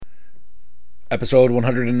Episode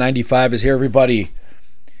 195 is here, everybody,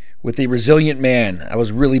 with a resilient man. I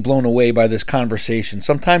was really blown away by this conversation.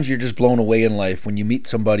 Sometimes you're just blown away in life when you meet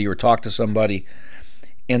somebody or talk to somebody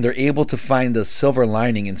and they're able to find a silver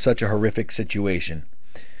lining in such a horrific situation.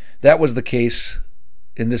 That was the case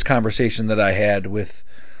in this conversation that I had with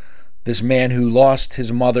this man who lost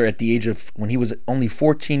his mother at the age of, when he was only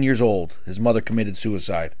 14 years old, his mother committed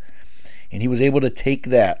suicide. And he was able to take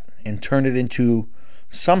that and turn it into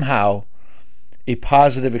somehow a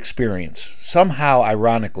positive experience. Somehow,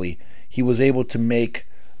 ironically, he was able to make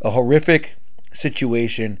a horrific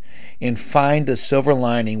situation and find a silver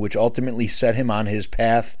lining, which ultimately set him on his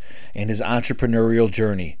path and his entrepreneurial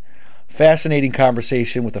journey. Fascinating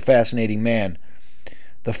conversation with a fascinating man.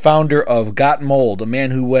 The founder of Got Mold, a man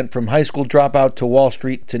who went from high school dropout to Wall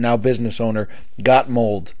Street to now business owner, Got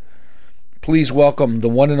Mold. Please welcome the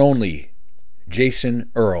one and only Jason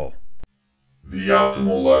Earle. The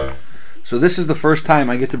Optimal Life. So this is the first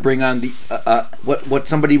time I get to bring on the what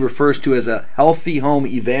somebody refers to as a healthy home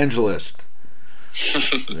evangelist.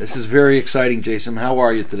 This is very exciting, Jason. How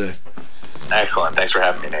are you today? Excellent. Thanks for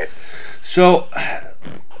having me, Nate. So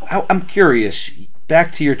I'm curious,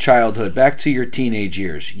 back to your childhood, back to your teenage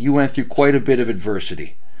years. You went through quite a bit of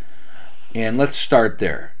adversity. And let's start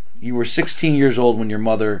there. You were 16 years old when your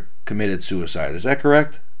mother committed suicide. Is that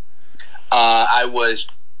correct? I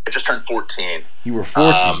just turned 14. You were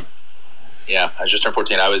 14. Yeah, I just turned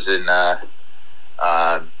 14. I was in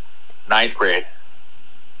ninth grade,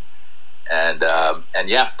 and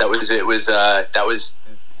yeah, that was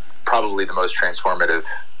probably the most transformative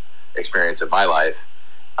experience of my life.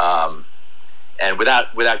 And without,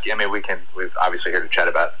 I mean, we've obviously here to chat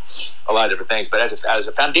about a lot of different things, but as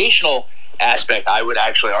a foundational aspect, I would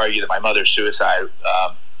actually argue that my mother's suicide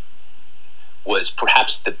was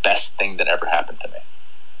perhaps the best thing that ever happened to me.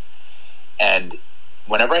 And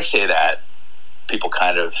whenever I say that, people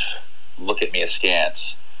kind of look at me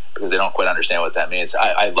askance because they don't quite understand what that means.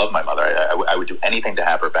 I love my mother. I would do anything to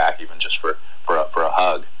have her back, even just for a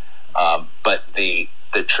hug. But the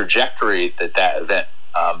trajectory that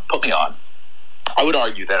put me on, I would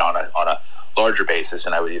argue that on a larger basis,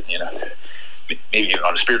 and I would, maybe even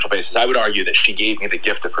on a spiritual basis, I would argue that she gave me the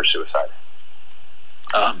gift of her suicide.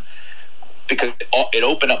 Because it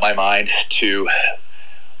opened up my mind to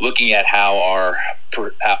looking at how our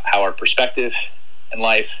perspective in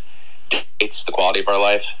life dictates the quality of our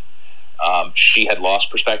life. She had lost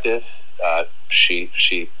perspective. She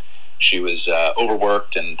was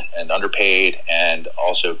overworked and underpaid, and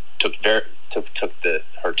also took her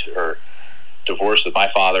divorce with my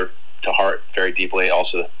father to heart very deeply.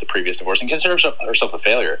 Also, the previous divorce, and considers herself a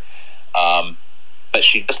failure. But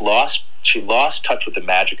she lost touch with the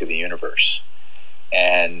magic of the universe,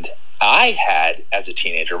 and I had, as a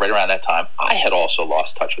teenager, right around that time, I had also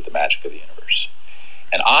lost touch with the magic of the universe.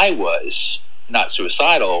 And I was not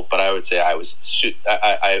suicidal, but I would say I was.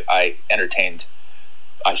 I entertained,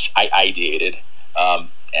 I ideated,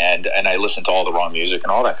 and I listened to all the wrong music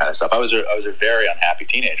and all that kind of stuff. I was a very unhappy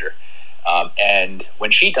teenager, and when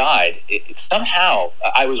she died, it somehow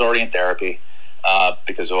I was already in therapy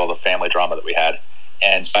because of all the family drama that we had.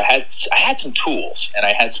 And so I had some tools and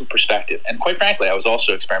I had some perspective, and quite frankly, I was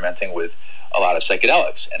also experimenting with a lot of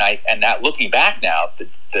psychedelics. And that looking back now,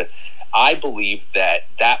 I believe that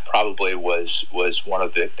probably was one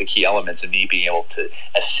of the key elements of me being able to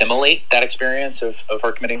assimilate that experience of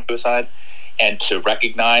her committing suicide, and to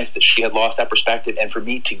recognize that she had lost that perspective, and for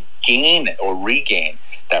me to gain or regain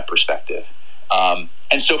that perspective.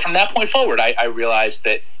 And so from that point forward, I realized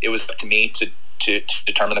that it was up to me to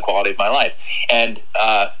determine the quality of my life. And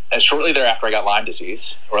shortly thereafter, I got Lyme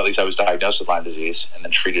disease, or at least I was diagnosed with Lyme disease, and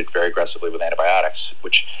then treated very aggressively with antibiotics,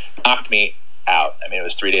 which knocked me out. I mean, it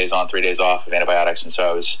was 3 days on, 3 days off of antibiotics, and so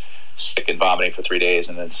I was sick and vomiting for 3 days,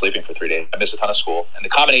 and then sleeping for 3 days. I missed a ton of school, and the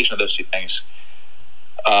combination of those two things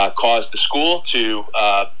caused the school to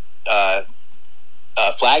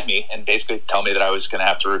flag me and basically tell me that I was going to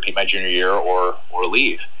have to repeat my junior year or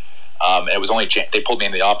leave. And it was only they pulled me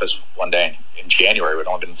in the office one day in January. We'd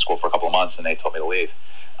only been in school for a couple of months, and they told me to leave,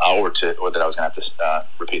 or that I was going to have to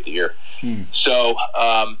repeat the year. So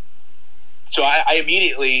I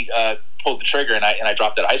immediately pulled the trigger, and I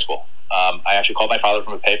dropped out of high school. I actually called my father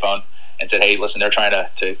from a payphone and said, "Hey, listen, they're trying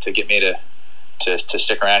to get me to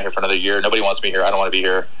stick around here for another year. Nobody wants me here. I don't want to be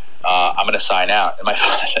here. I'm going to sign out." And my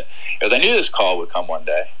father said, because I knew this call would come one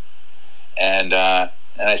day, and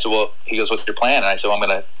I said, "Well," he goes, "What's your plan?" And I said, "Well, I'm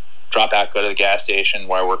going to drop out, go to the gas station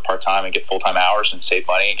where I work part-time and get full-time hours and save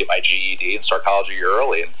money and get my GED and start college a year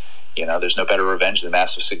early. And, there's no better revenge than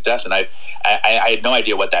massive success." And I had no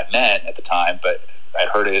idea what that meant at the time, but I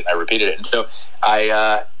heard it, I repeated it. And so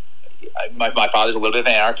I my father's a little bit of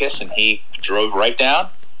an anarchist, and he drove right down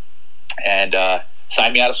and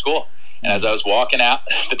signed me out of school. And as I was walking out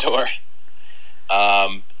the door,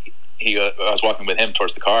 I was walking with him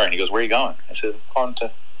towards the car, and he goes, "Where are you going?" I said, "I'm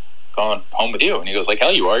going home with you." And he goes, "Like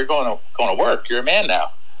hell you are. You're going to work. You're a man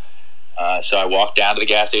now." So I walked down to the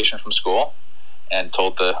gas station from school and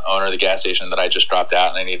told the owner of the gas station that I just dropped out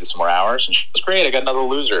and I needed some more hours. And she goes, "Great, I got another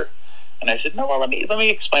loser." And I said, "No, well, let me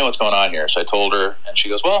explain what's going on here." So I told her, and she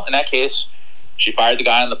goes, "Well, in that case," she fired the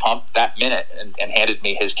guy on the pump that minute and handed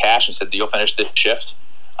me his cash and said, "You'll finish this shift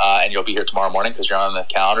and you'll be here tomorrow morning because you're on the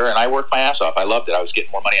calendar." And I worked my ass off. I loved it. I was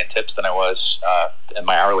getting more money in tips than I was in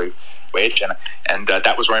my hourly wage. And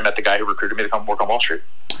that was where I met the guy who recruited me to come work on Wall Street.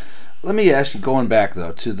 Let me ask you, going back,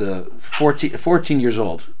 though, to the 14 years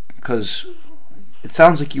old, because it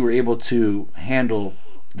sounds like you were able to handle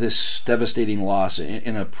this devastating loss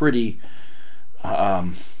in a pretty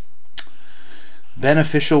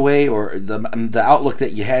beneficial way, or the outlook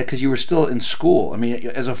that you had, because you were still in school. I mean,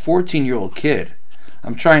 as a 14-year-old kid,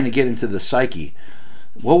 I'm trying to get into the psyche.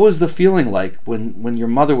 What was the feeling like when your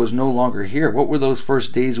mother was no longer here? What were those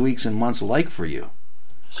first days, weeks, and months like for you?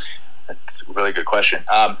 That's a really good question.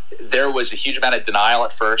 There was a huge amount of denial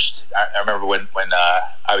at first. I remember when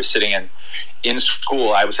I was sitting in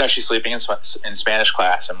school, I was actually sleeping in Spanish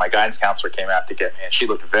class, and my guidance counselor came out to get me, and she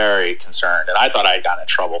looked very concerned, and I thought I had gotten in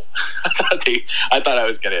trouble. I thought I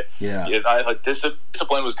was going to, I thought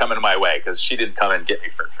discipline was coming my way because she didn't come and get me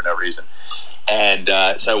for no reason. And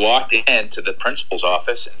so I walked into the principal's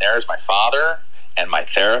office, and there's my father and my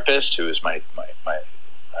therapist, who is my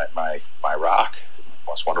rock,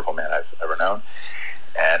 most wonderful man I've ever known,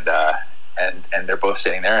 and they're both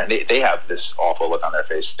sitting there, and they have this awful look on their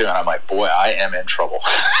face too, and I'm like, boy, I am in trouble.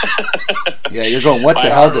 Yeah, you're going, what the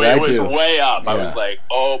hell did I do? It was way up. Yeah. I was like,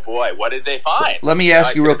 oh boy, what did they find? Let me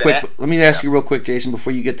ask you real quick, Jason,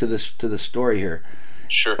 before you get to the story here.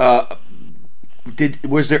 Sure.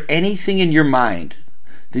 Was there anything in your mind?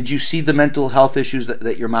 Did you see the mental health issues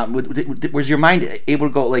that your mom? Was your mind able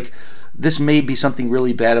to go like, this may be something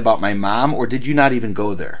really bad about my mom, or did you not even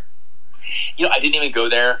go there? I didn't even go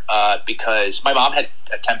there because my mom had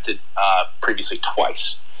attempted previously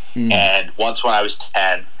twice, and once when I was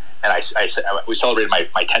 10, and we celebrated my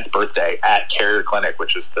 10th birthday at Carrier Clinic,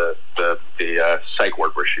 which is the psych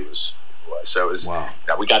ward where she was. So it was. Wow.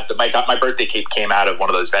 We got my birthday cake came out of one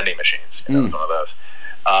of those vending machines. It was one of those.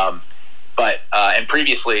 And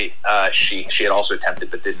previously she had also attempted,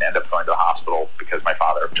 but didn't end up going to the hospital because my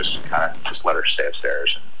father just let her stay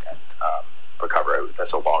upstairs and recover.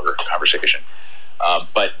 That's a longer conversation.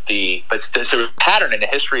 But there's a pattern in the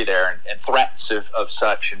history there and threats of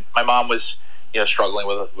such. And my mom was struggling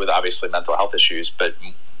with obviously mental health issues, but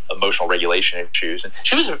emotional regulation issues. And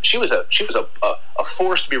she was a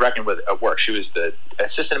force to be reckoned with at work. She was the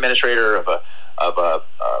assistant administrator of a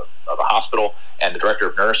hospital and the director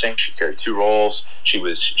of nursing. She carried two roles. She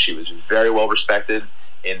was very well respected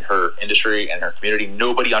in her industry and her community.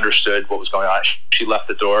 Nobody understood what was going on. She left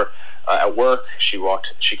the door at work. She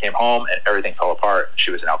came home, and everything fell apart.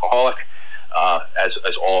 She was an alcoholic, as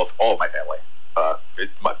all of my family.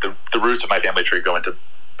 The roots of my family tree go into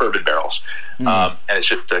bourbon barrels, and it's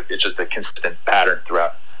just a consistent pattern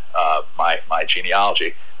throughout my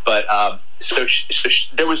genealogy. But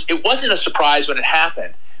it wasn't a surprise when it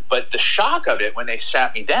happened, but the shock of it when they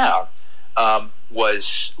sat me down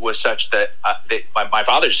was such that my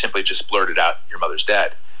father simply just blurted out, "Your mother's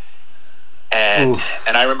dead." And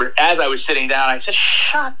I remember as I was sitting down, I said,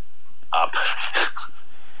 "Shut up!"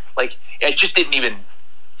 Like it just didn't even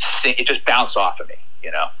sink. It just bounced off of me,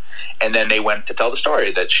 And then they went to tell the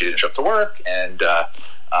story that she didn't show up to work, and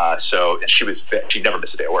she never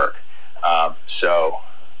missed a day of work. So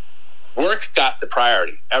work got the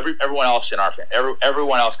priority. Everyone else in our family,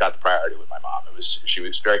 everyone else got the priority with my mom. She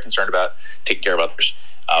was very concerned about taking care of others.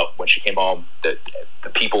 When she came home, the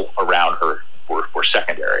people around her were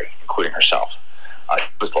secondary, including herself. It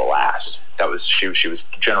was the last. She was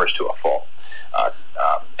generous to a fault.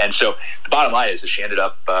 And so the bottom line is that she ended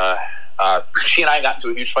up. She and I got into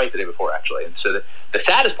a huge fight the day before, actually. And so the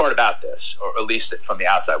saddest part about this, or at least from the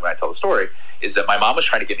outside when I tell the story, is that my mom was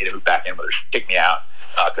trying to get me to move back in with her. She kicked me out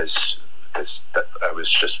because I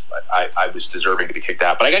was deserving to be kicked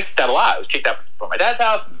out. But I got kicked out a lot. I was kicked out from my dad's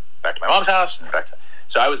house and back to my mom's house and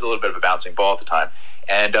so I was a little bit of a bouncing ball at the time.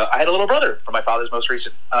 And I had a little brother from my father's most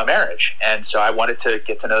recent marriage. And so I wanted to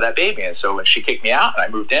get to know that baby. And so when she kicked me out and I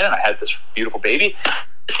moved in and I had this beautiful baby,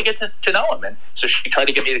 to get to know him. And so she tried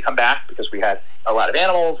to get me to come back because we had a lot of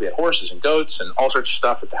animals. We had horses and goats and all sorts of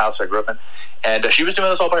stuff at the house I grew up in. And she was doing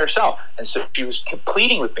this all by herself. And so she was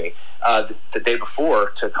pleading with me the day before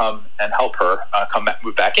to come and help her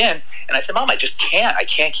move back in. And I said, Mom, I just can't. I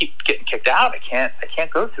can't keep getting kicked out. I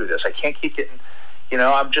can't go through this. I can't keep getting,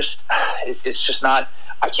 I'm just, it's just not,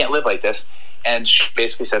 I can't live like this. And she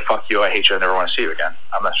basically said, fuck you, I hate you, I never want to see you again.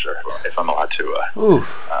 I'm not sure if I'm allowed to.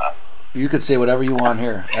 You could say whatever you want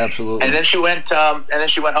here, absolutely. And then she went home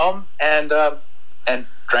and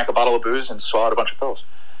drank a bottle of booze and swallowed a bunch of pills.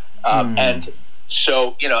 And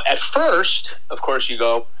so, at first, of course, you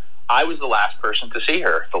go, I was the last person to see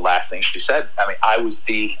her. The last thing she said, I was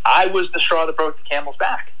the straw that broke the camel's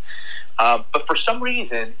back. But for some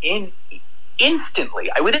reason,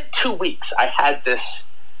 instantly, within 2 weeks, I had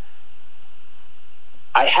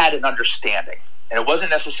an understanding, and it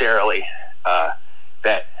wasn't necessarily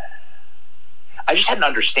that I just had an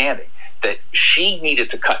understanding that she needed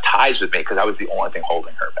to cut ties with me because I was the only thing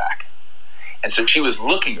holding her back. And so she was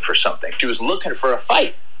looking for something. She was looking for a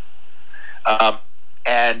fight.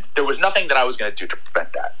 And there was nothing that I was going to do to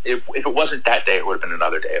prevent that. If it wasn't that day, it would have been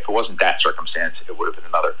another day. If it wasn't that circumstance, it would have been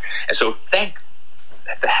another. And so thank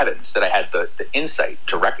the heavens that I had the insight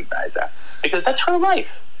to recognize that, because that's her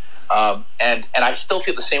life. And I still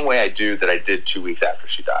feel the same way I do that I did 2 weeks after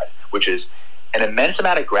she died, which is an immense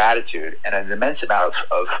amount of gratitude and an immense amount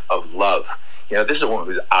of love. This is a woman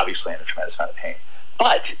who's obviously in a tremendous amount of pain.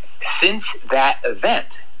 But since that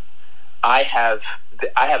event, I have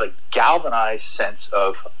a galvanized sense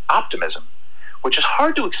of optimism, which is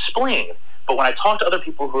hard to explain. But when I talk to other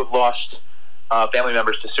people who have lost family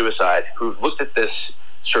members to suicide, who've looked at this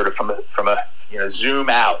sort of from a zoom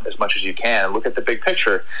out as much as you can and look at the big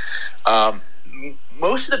picture,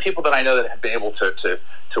 most of the people that I know that have been able to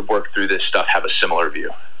work through this stuff have a similar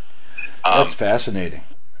view. That's fascinating.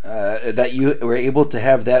 That you were able to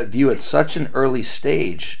have that view at such an early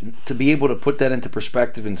stage, to be able to put that into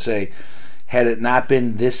perspective and say, had it not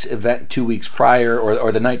been this event 2 weeks prior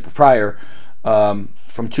or the night prior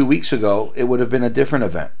from 2 weeks ago, it would have been a different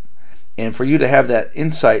event. And for you to have that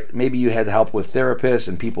insight, maybe you had help with therapists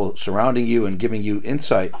and people surrounding you and giving you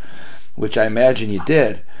insight, which I imagine you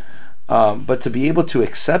did. But to be able to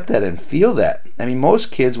accept that and feel that,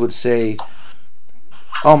 most kids would say,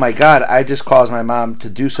 oh my God, I just caused my mom to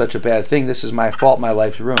do such a bad thing. This is my fault. My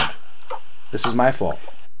life's ruined. This is my fault.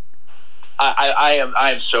 I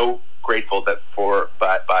am so grateful that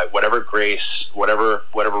by whatever grace, whatever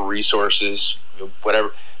resources,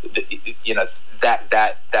 whatever,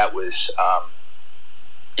 that was,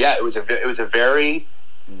 it was a very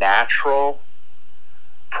natural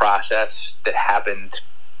process that happened.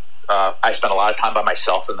 I spent a lot of time by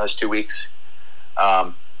myself in those 2 weeks,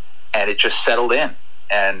 and it just settled in.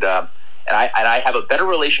 And I have a better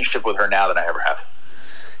relationship with her now than I ever have.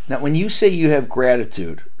 Now, when you say you have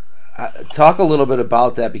gratitude, talk a little bit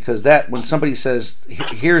about that, because that, when somebody says,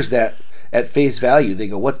 here's that at face value, they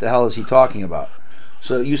go, what the hell is he talking about?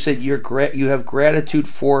 So you said you have gratitude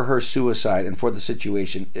for her suicide and for the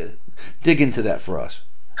situation. Dig into that for us.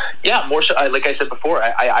 Yeah, more so. Like I said before,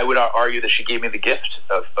 I would argue that she gave me the gift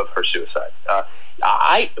of her suicide.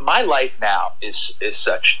 My life now is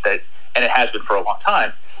such that, and it has been for a long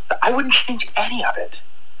time, that I wouldn't change any of it.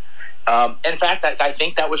 In fact, I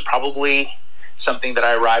think that was probably something that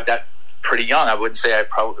I arrived at pretty young. I wouldn't say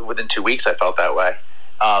within 2 weeks I felt that way,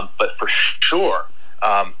 but for sure,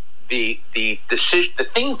 the decision, the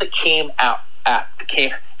things that came after.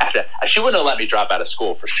 She wouldn't have let me drop out of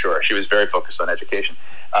school for sure. She was very focused on education,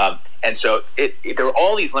 and so there were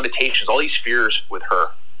all these limitations, all these fears with her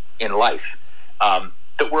in life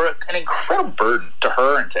that were an incredible burden to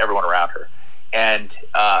her and to everyone around her, and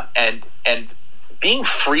being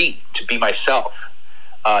free to be myself,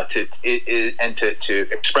 to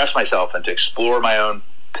express myself and to explore my own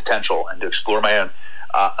potential and to explore my own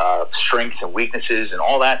strengths and weaknesses and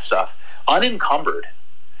all that stuff unencumbered,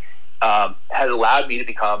 has allowed me to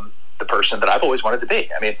become the person that I've always wanted to be.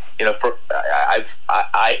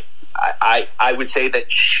 I would say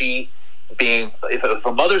that she being, if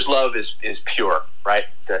a mother's love is pure, right?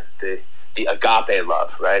 The agape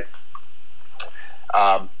love, right?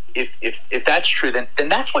 If that's true, then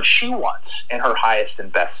that's what she wants in her highest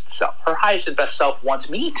and best self. Her highest and best self wants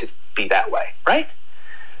me to be that way, right?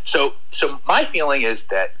 So my feeling is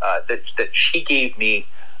that she gave me,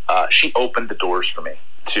 she opened the doors for me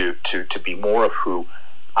to be more of who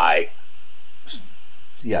I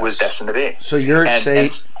was destined to be. So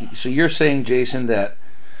you're saying, Jason, that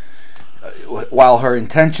while her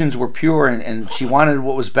intentions were pure and she wanted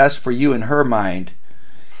what was best for you in her mind,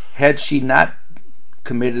 had she not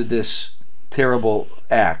committed this terrible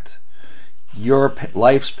act, your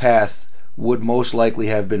life's path would most likely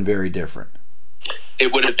have been very different.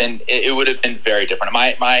 It would have been very different.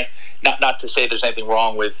 My not to say there's anything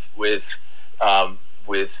wrong with blue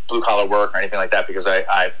collar work or anything like that, because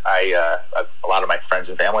I a lot of my friends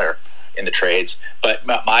and family are in the trades. But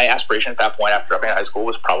my aspiration at that point, after dropping out of high school,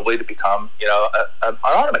 was probably to become an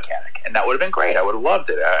auto mechanic, and that would have been great. I would have loved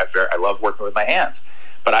it. I loved working with my hands.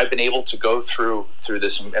 But I've been able to go through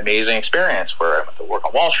this amazing experience where I went to work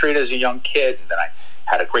on Wall Street as a young kid, and then I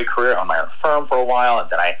had a great career on my own firm for a while, and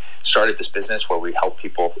then I started this business where we help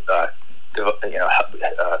people.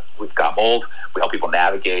 We've got mold. We help people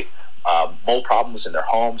navigate mold problems in their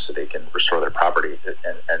homes so they can restore their property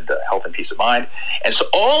and health and peace of mind. And so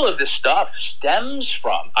all of this stuff stems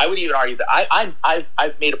from. I would even argue that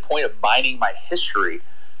I've made a point of mining my history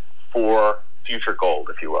for future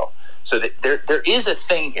gold, if you will. So that there is a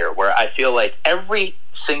thing here where I feel like every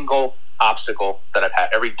single obstacle that I've had,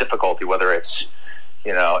 every difficulty, whether it's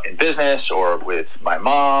in business or with my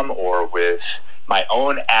mom or with my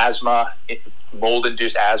own asthma,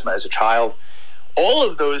 mold-induced asthma as a child, all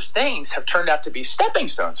of those things have turned out to be stepping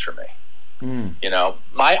stones for me.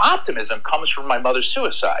 My optimism comes from my mother's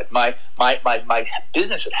suicide. My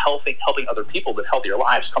business of helping other people live healthier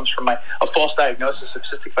lives comes from a false diagnosis of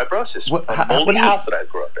cystic fibrosis, a moldy house that I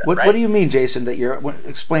grew up in. What do you mean, Jason?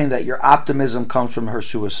 Explain that your optimism comes from her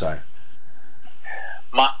suicide.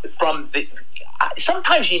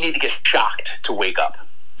 Sometimes you need to get shocked to wake up.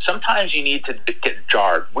 Sometimes you need to get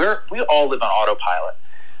jarred. We all live on autopilot.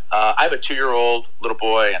 I have a 2-year-old little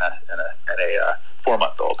boy and a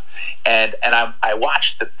 4-month-old, and I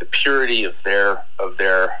watch the purity of their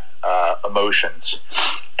emotions,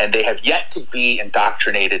 and they have yet to be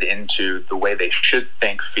indoctrinated into the way they should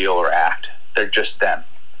think, feel, or act. They're just them.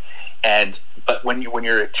 But when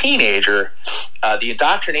you're a teenager, the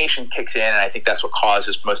indoctrination kicks in, and I think that's what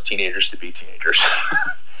causes most teenagers to be teenagers.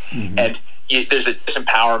 Mm-hmm. And there's a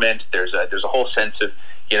disempowerment. There's a whole sense of,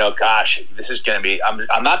 gosh, this is going to be.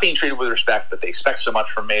 I'm not being treated with respect, but they expect so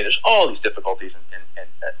much from me. There's all these difficulties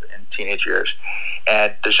in teenage years,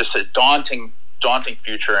 and there's just a daunting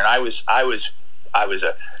future. And I was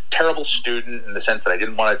a terrible student in the sense that I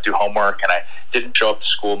didn't want to do homework, and I didn't show up to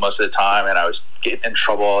school most of the time, and I was getting in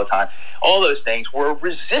trouble all the time. All those things were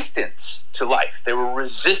resistance to life. They were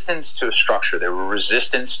resistance to a structure. They were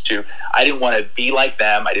resistance to, I didn't want to be like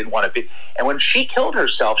them. I didn't want to be. And when she killed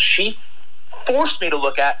herself, she forced me to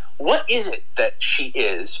look at what is it that she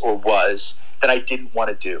is or was that I didn't want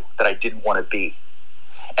to do, that I didn't want to be.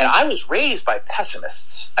 And I was raised by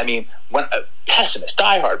pessimists. I mean, when a pessimist,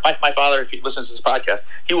 diehard. My father, if he listens to this podcast,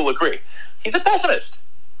 he will agree. He's a pessimist.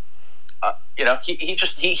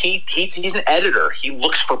 He's an editor. He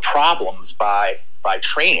looks for problems by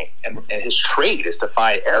training, and his trade is to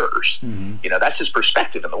find errors. Mm-hmm. That's his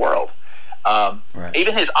perspective in the world. Right.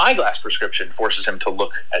 Even his eyeglass prescription forces him to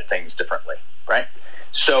look at things differently. Right.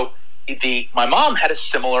 So my mom had a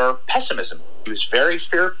similar pessimism. He was very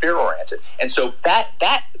fear oriented, and so that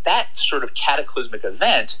sort of cataclysmic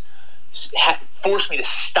event forced me to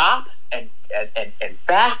stop and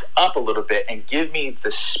back up a little bit and give me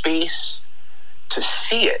the space to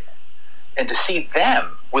see it and to see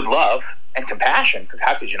them with love and compassion.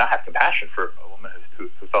 How could you not have compassion for a woman who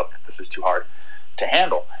felt that this was too hard to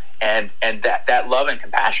handle? And that love and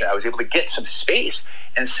compassion, I was able to get some space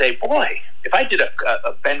and say, boy, if I did a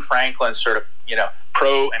Ben Franklin sort of,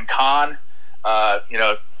 pro and con,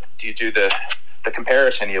 you do the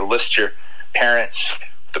comparison, you list your parents,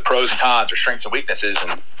 the pros and cons or strengths and weaknesses,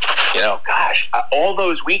 and, gosh, all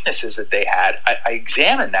those weaknesses that they had, I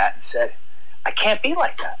examined that and said, I can't be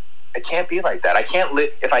like that. I can't be like that. I can't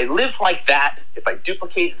live. If I live like that, if I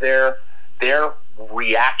duplicate their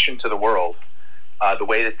reaction to the world, the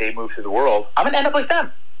way that they move through the world, I'm going to end up like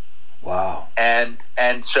them. Wow. And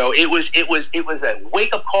so it was a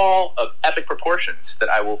wake up call of epic proportions that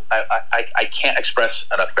I can't express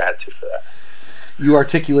enough gratitude for that. You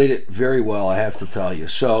articulate it very well, I have to tell you.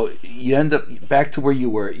 So you end up back to where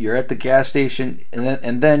you were. You're at the gas station,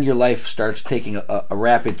 and then your life starts taking a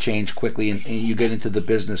rapid change quickly, and you get into the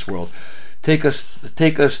business world. Take us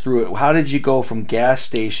through it. How did you go from gas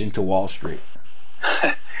station to Wall Street?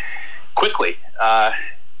 Quickly,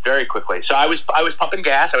 very quickly. So I was pumping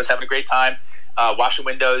gas. I was having a great time, washing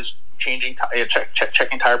windows, checking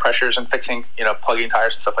tire pressures, and fixing, plugging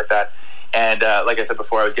tires and stuff like that. And like I said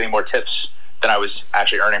before, I was getting more tips than I was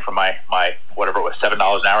actually earning from my whatever it was, $7 an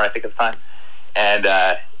hour, I think, at the time.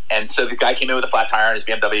 And so the guy came in with a flat tire on his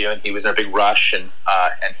BMW, and he was in a big rush, and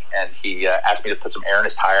he asked me to put some air in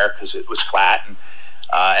his tire because it was flat, and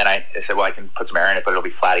I said, well, I can put some air in it, but it'll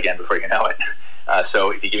be flat again before you know it.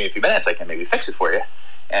 So if you give me a few minutes, I can maybe fix it for you.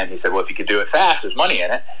 And he said, well, if you could do it fast, there's money in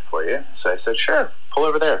it for you. So I said, sure, pull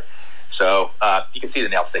over there. So you can see the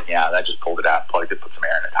nail sticking out. And I just pulled it out, probably did put some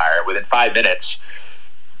air in the tire. Within 5 minutes,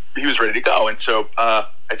 he was ready to go. And so I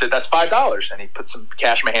said, that's $5. And he put some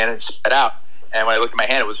cash in my hand and spit out. And when I looked at my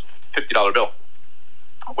hand, it was a $50 bill,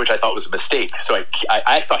 which I thought was a mistake. So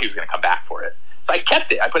I thought he was going to come back for it. So I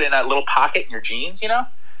kept it. I put it in that little pocket in your jeans, and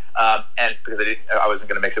because I wasn't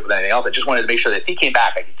going to mix it with anything else. I just wanted to make sure that if he came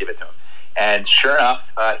back, I could give it to him. And sure enough,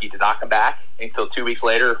 he did not come back until 2 weeks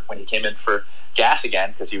later when he came in for gas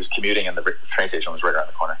again, because he was commuting and the train station was right around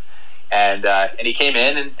the corner. And he came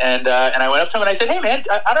in and I went up to him and I said, hey man,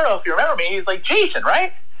 I don't know if you remember me. He's like, Jason,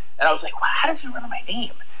 right? And I was like, well, how does he remember my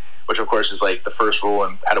name? Which of course is like the first rule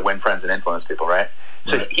in how to win friends and influence people, right?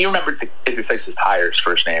 So he remembered the kid who fixed his tires'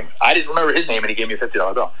 first name. I didn't remember his name, and he gave me a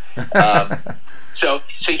 $50 bill. So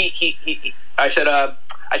I said, I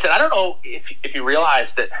don't know if you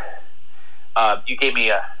realized that you gave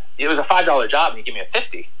me it was a $5 job, and you gave me a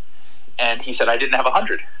 $50. And he said, I didn't have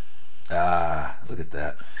 100. Look at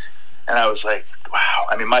that. And I was like, wow.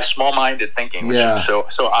 I mean, my small-minded thinking was so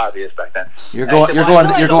obvious back then. You're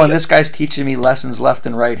going. This guy's teaching me lessons left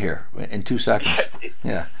and right here in 2 seconds.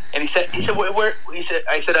 Yeah. And he said, I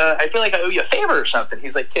said, I feel like I owe you a favor or something.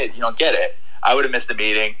 He's like, kid, you don't get it. I would have missed the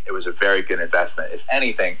meeting. It was a very good investment. If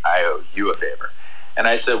anything, I owe you a favor. And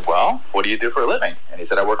I said, well, what do you do for a living? And he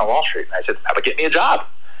said, I work on Wall Street. And I said, how about getting me a job?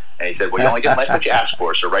 And he said, well, you only get what you ask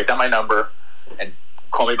for. So write down my number and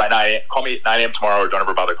call me at 9 a.m. tomorrow, or don't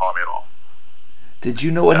ever bother calling me at all. Did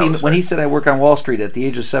you know when he said I work on Wall Street at the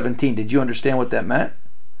age of 17? Did you understand what that meant?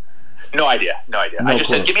 No idea. I just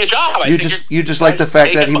said, give me a job. You just like the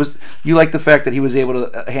fact that he was able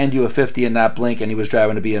to hand you a 50 and not blink, and he was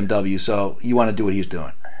driving a BMW. So you want to do what he's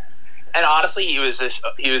doing. And honestly, he was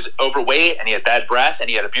overweight, and he had bad breath, and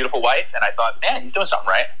he had a beautiful wife. And I thought, man, he's doing something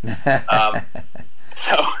right.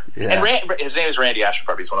 And his name is Randy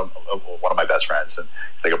Ashenfarb. He's one of my best friends, and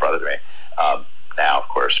he's like a brother to me now, of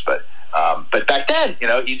course. But back then,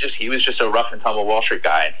 he was just a rough and tumble Wall Street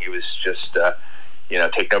guy, and he was just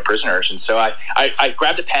take no prisoners. And so I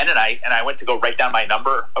grabbed a pen and I went to go write down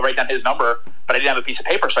his number, but I didn't have a piece of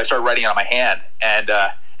paper, so I started writing it on my hand.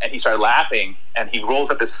 And he started laughing, and he rolls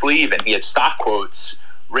up his sleeve, and he had stock quotes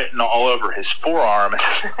written all over his forearm.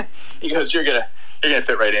 He goes, "You're gonna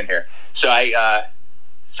fit right in here."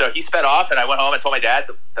 So he sped off, and I went home and told my dad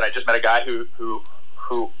that I just met a guy who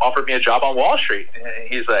offered me a job on Wall Street. And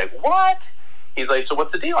he's like, "What?" He's like, "So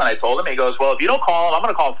what's the deal?" And I told him. He goes, "Well, if you don't call him, I'm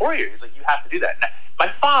going to call him for you." He's like, "You have to do that." And my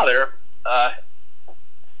father, that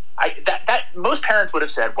most parents would have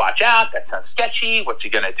said, "Watch out, that sounds sketchy. What's he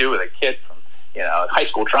going to do with a kid from high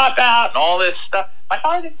school dropout and all this stuff?" My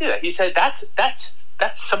father didn't do that. He said, "That's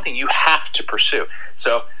something you have to pursue."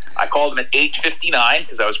 So I called him at 8:59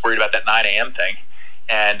 because I was worried about that 9 a.m. thing,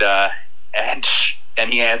 and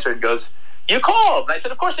he answered and goes, "You called?" And I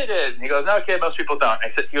said, "Of course I did." And he goes, "No, kid, most people don't."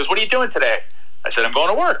 He goes, "What are you doing today?" I said, "I'm going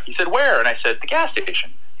to work." He said, "Where?" And I said, "The gas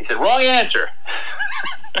station." He said, "Wrong answer."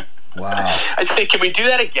 Wow. I said, "Can we do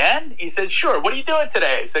that again?" He said, "Sure." "What are you doing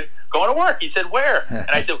today?" I said, "Going to work." He said, "Where?" And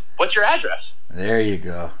I said, "What's your address?" There you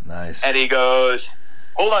go. Nice. And he goes,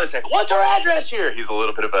 "Hold on a second. What's our address here?" He's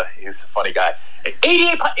a funny guy.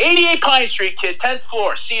 88 Pine Street, kid, 10th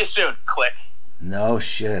floor. See you soon. Click. No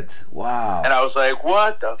shit. Wow. And I was like,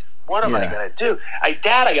 what am I going to do? I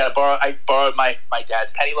borrowed my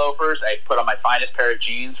dad's penny loafers. I put on my finest pair of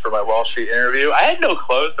jeans for my Wall Street interview. I had no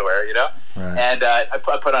clothes to wear, Right. And I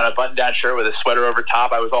put on a button-down shirt with a sweater over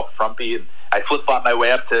top. I was all frumpy, and I flip-flopped my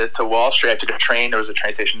way up to Wall Street. I took a train. There was a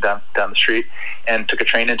train station down the street, and took a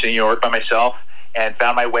train into New York by myself, and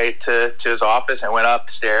found my way to his office, and went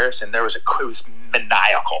upstairs, and it was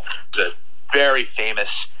maniacal. It was a very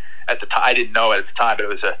famous, at the time, I didn't know it at the time, but it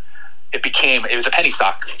was a penny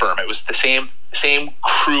stock firm. It was the same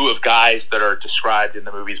crew of guys that are described in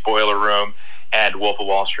the movies Boiler Room and Wolf of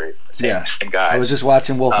Wall Street. Same guys. I was just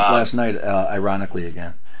watching Wolf last night, ironically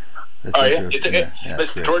again. That's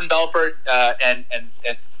interesting. Jordan Belfort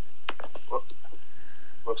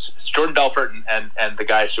Jordan Belfort and the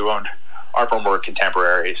guys who owned our firm were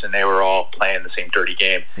contemporaries, and they were all playing the same dirty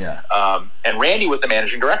game. Yeah. And Randy was the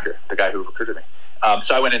managing director, the guy who recruited me.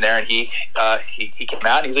 So I went in there, and he came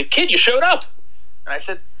out, and he's like, "Kid, you showed up." And I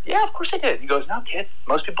said, "Yeah, of course I did." He goes, "No, kid,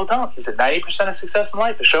 most people don't." He said, 90% of success in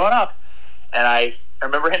life is showing up. And I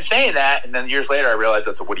remember him saying that, and then years later I realized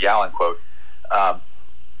that's a Woody Allen quote.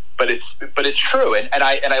 But it's true. And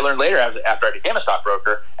I learned later after I became a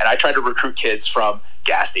stockbroker, and I tried to recruit kids from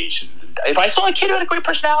gas stations. And if I saw a kid who had a great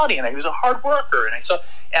personality and he was a hard worker, and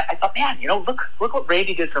I thought, man, look what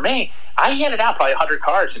Randy did for me. I handed out probably 100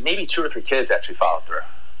 cards, and maybe 2 or 3 kids actually followed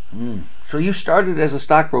through. So you started as a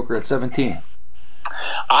stockbroker at 17.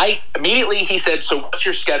 He said, so what's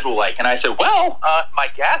your schedule like? And I said, well, my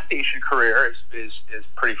gas station career is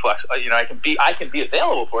pretty flexible. I can be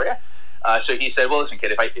available for you. So he said, well, listen,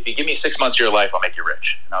 kid, if you give me 6 months of your life, I'll make you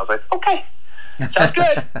rich. And I was like, okay, sounds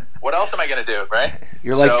good. What else am I going to do, right?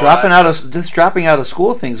 You're like dropping out of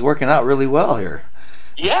school thing's working out really well here.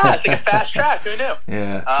 Yeah, it's like a fast track. Who knew?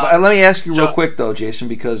 Yeah. But let me ask you real quick though, Jason,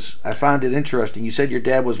 because I found it interesting. You said your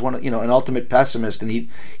dad was an ultimate pessimist, and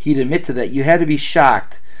he'd admit to that. You had to be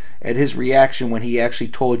shocked at his reaction when he actually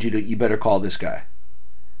told you that you better call this guy.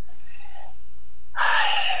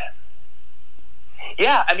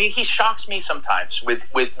 Yeah, I mean, he shocks me sometimes with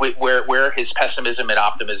where his pessimism and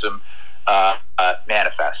optimism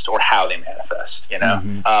manifest, or how they manifest.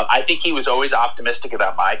 I think he was always optimistic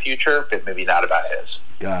about my future, but maybe not about his.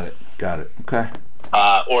 Got it. Okay.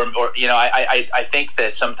 I think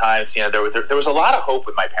that sometimes there was a lot of hope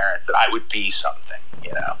with my parents that I would be something.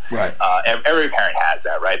 Right. Every parent has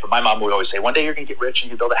that, right? But my mom would always say, one day you're going to get rich and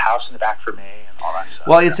you can build a house in the back for me and all that stuff.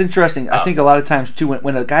 Well, it's interesting. I think a lot of times too,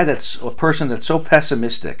 when a person that's so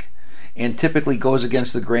pessimistic and typically goes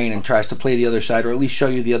against the grain and tries to play the other side, or at least show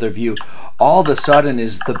you the other view, all of a sudden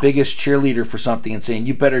is the biggest cheerleader for something and saying,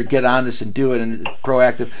 you better get on this and do it, and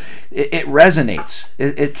proactive. It resonates.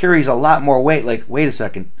 It carries a lot more weight. Like, wait a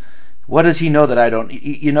second, what does he know that I don't?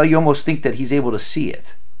 You almost think that he's able to see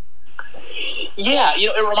it. Yeah,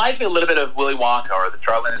 it reminds me a little bit of Willy Wonka or the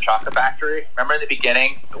Charlie and the Chocolate Factory. Remember in the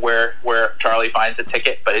beginning where Charlie finds the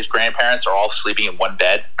ticket, but his grandparents are all sleeping in one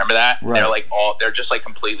bed. Remember that? Right. They're just like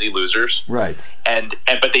completely losers. Right.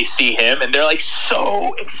 But they see him and they're like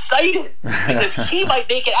so excited because he might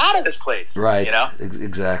make it out of this place. Right.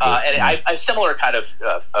 Exactly. And a similar kind of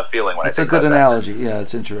a feeling when I think about that. It's a good analogy. Yeah,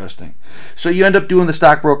 it's interesting. So you end up doing the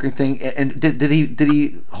stockbroking thing, and did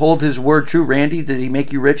he hold his word true, Randy? Did he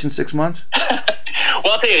make you rich in 6 months?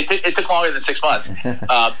 Well, I'll tell you, it took longer than 6 months,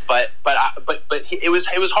 but it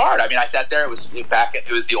was hard. I mean, I sat there. It was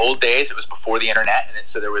the old days. It was before the internet, and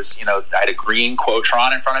so there was I had a green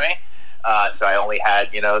Quotron in front of me, so I only had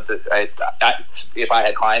if I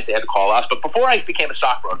had clients, they had to call us. But before I became a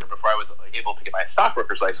stockbroker, before I was able to get my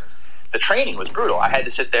stockbroker's license, the training was brutal. I had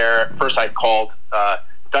to sit there. First, I called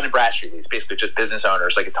Dun & Bradstreet, these basically just business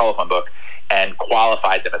owners, like a telephone book, and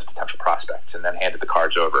qualified them as potential prospects, and then handed the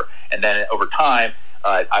cards over. And then over time,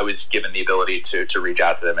 I was given the ability to reach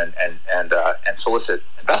out to them and solicit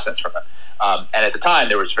investments from them. And at the time,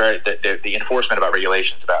 there was the enforcement about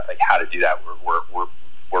regulations about like how to do that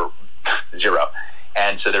were zero,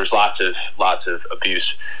 and so there's lots of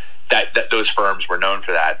abuse. That those firms were known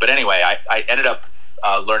for that. But anyway, I ended up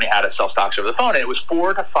learning how to sell stocks over the phone, and it was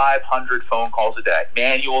 400 to 500 phone calls a day,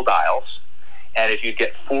 manual dials. And if you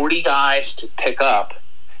get 40 guys to pick up,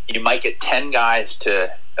 you might get 10 guys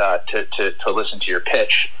to listen to your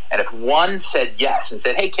pitch. And if one said yes and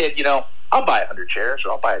said, "Hey kid, I'll buy 100 shares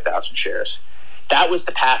or I'll buy 1,000 shares," that was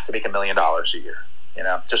the path to make $1 million a year.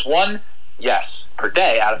 Just one yes per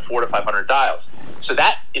day out of 400 to 500 dials. So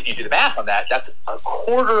that, if you do the math on that, that's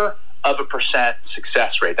 0.25%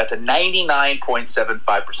 success rate. That's a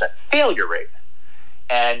 99.75% failure rate.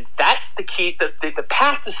 And that's the key. The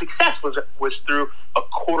path to success was through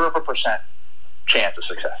 0.25% chance of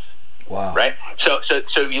success. Wow. Right? So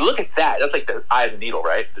you look at that, that's like the eye of the needle,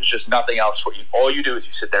 right? There's just nothing else for you. All you do is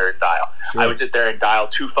you sit there and dial. Sure. I would sit there and dial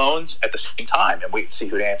 2 phones at the same time and wait to see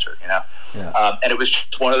who'd answer, Yeah. And it was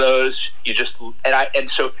just one of those, so you want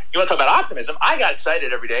to talk about optimism. I got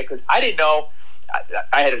excited every day because I didn't know.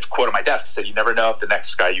 I had a quote on my desk that said, "You never know if the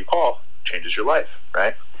next guy you call changes your life,"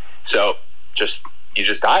 right? So you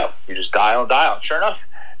just dial. You just dial and dial. And sure enough,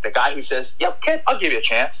 the guy who says, "Yeah, kid, I'll give you a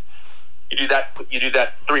chance." You do that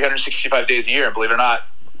 365 days a year, and believe it or not,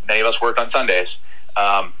 many of us worked on Sundays,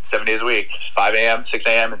 7 days a week, 5 a.m., 6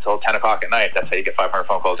 a.m. until 10 o'clock at night. That's how you get 500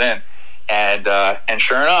 phone calls in. And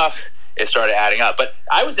sure enough, it started adding up. But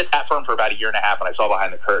I was at that firm for about a year and a half, and I saw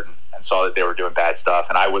behind the curtain and saw that they were doing bad stuff.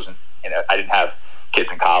 And I wasn't, I didn't have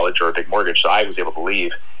kids in college or a big mortgage, so I was able to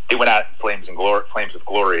leave. It went out in flames of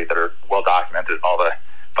glory that are well documented in all the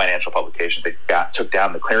financial publications. They took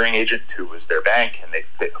down the clearing agent who was their bank, and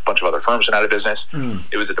a bunch of other firms went out of business.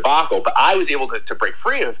 It was a debacle, but I was able to break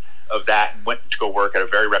free of that and went to go work at a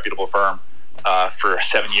very reputable firm for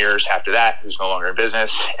 7 years after that, who's no longer in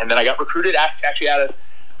business. And then I got recruited actually out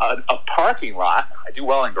of a parking lot. I do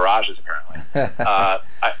well in garages, apparently.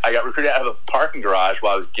 I got recruited out of a parking garage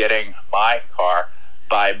while I was getting my car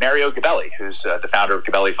by by Mario Gabelli, who's the founder of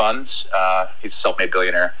Gabelli Funds. He's a self-made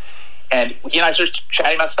billionaire. And he and I started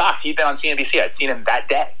chatting about stocks. He'd been on CNBC. I'd seen him that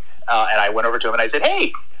day. And I went over to him and I said,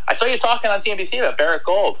 hey, I saw you talking on CNBC about Barrick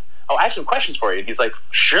Gold. Oh, I have some questions for you. And he's like,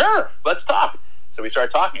 sure, let's talk. So we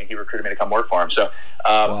started talking, and he recruited me to come work for him. So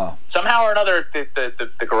somehow or another,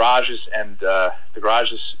 the garages and the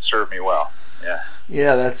garages served me well. Yeah.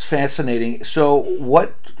 Yeah, that's fascinating. So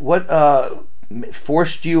what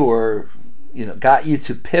forced you, or got you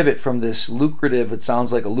to pivot from this lucrative, it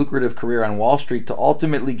sounds like a lucrative career on Wall Street, to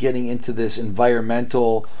ultimately getting into this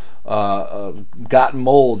environmental got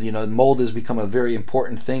mold? Mold has become a very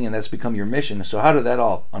important thing, and that's become your mission. So how did that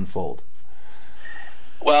all unfold?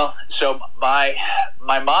 Well, so my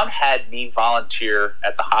mom had me volunteer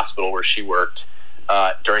at the hospital where she worked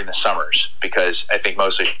during the summers, because I think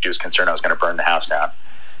mostly she was concerned I was going to burn the house down.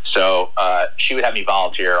 So she would have me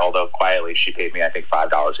volunteer, although quietly she paid me, I think,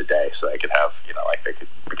 $5 a day, so I could have, I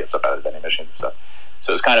could get stuff out of the vending machines and stuff.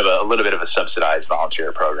 So it was kind of a little bit of a subsidized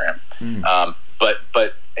volunteer program. But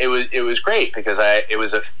it was great, because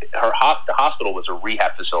the hospital was a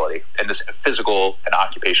rehab facility, and this physical and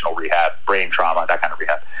occupational rehab, brain trauma, that kind of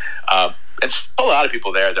rehab. And still a lot of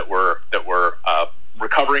people there that were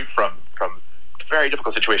recovering from very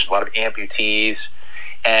difficult situations, a lot of amputees.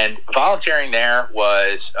 And volunteering there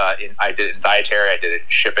was, I did it in dietary, I did it in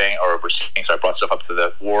shipping or overseeing, so I brought stuff up to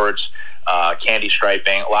the wards, candy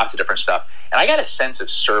striping, lots of different stuff. And I got a sense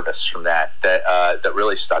of service from that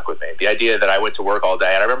really stuck with me. The idea that I went to work all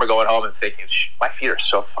day, and I remember going home and thinking, my feet are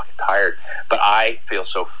so fucking tired, but I feel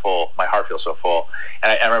so full. My heart feels so full.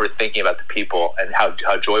 And I remember thinking about the people and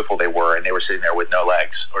how joyful they were, and they were sitting there with no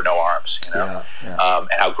legs or no arms, and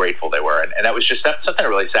how grateful they were. And that was just something that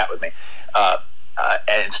really sat with me.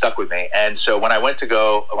 And stuck with me. And so when I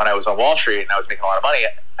was on Wall Street and I was making a lot of money,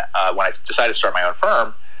 when I decided to start my own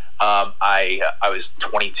firm, I was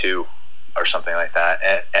 22 or something like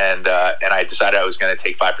that, and I decided I was going to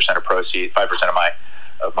take 5% of proceeds, 5%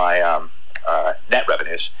 of my net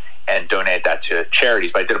revenues, and donate that to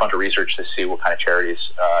charities. But I did a bunch of research to see what kind of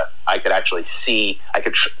charities I could actually see. I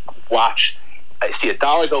could watch. I see a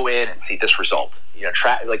dollar go in and see this result.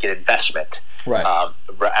 Like an investment. Right.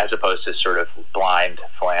 As opposed to sort of blind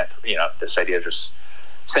philanthropy, this idea of just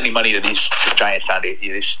sending money to these giant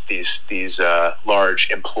foundations, these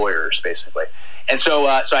large employers, basically. And so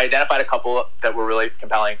I identified a couple that were really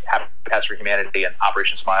compelling: Habitats for Humanity and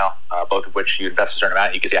Operation Smile, both of which you invest a certain amount,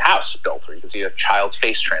 and you can see a house built, or you can see a child's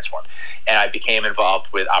face transformed. And I became involved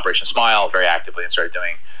with Operation Smile very actively and started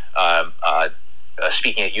doing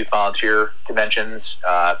speaking at youth volunteer conventions,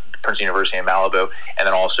 Princeton University in Malibu, and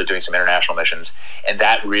then also doing some international missions. And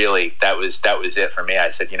that was it for me.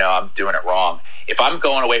 I said, I'm doing it wrong. If I'm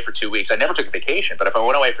going away for 2 weeks, I never took a vacation, but if I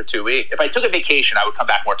went away for 2 weeks, if I took a vacation, I would come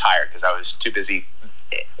back more tired because I was too busy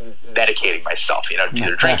medicating myself,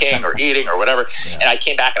 either drinking or eating or whatever. Yeah. And I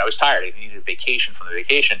came back and I was tired. I needed a vacation from the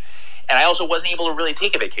vacation. And I also wasn't able to really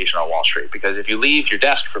take a vacation on Wall Street, because if you leave your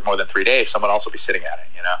desk for more than 3 days, someone else will be sitting at it,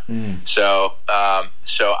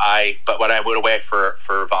 But when I went away for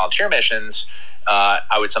volunteer missions,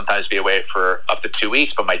 I would sometimes be away for up to 2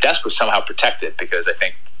 weeks, but my desk was somehow protected, because I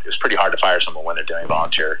think it was pretty hard to fire someone when they're doing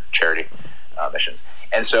volunteer charity missions.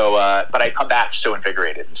 And so, but I come back so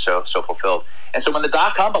invigorated and so fulfilled. And so when the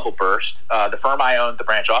dot-com bubble burst, the firm I owned the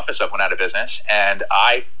branch office of went out of business, and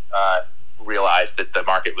I realized that the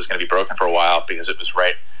market was going to be broken for a while, because it was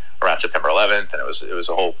right around September 11th, and it was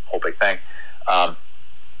a whole big thing.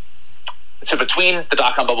 So between the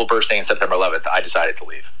dot-com bubble bursting and September 11th, I decided to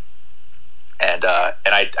leave, and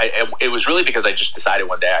it was really because I just decided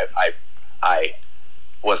one day I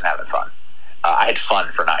wasn't having fun. I had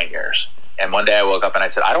fun for 9 years, and one day I woke up and I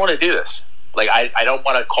said, I don't want to do this. Like I don't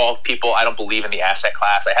want to call people. I don't believe in the asset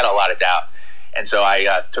class. I had a lot of doubt, and so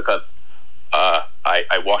I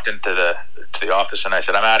I walked into the office and I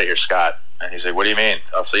said, I'm out of here, Scott. And he said, what do you mean?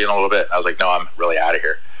 I'll see you in a little bit. I was like, no, I'm really out of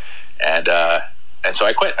here. And so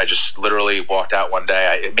I quit. I just literally walked out one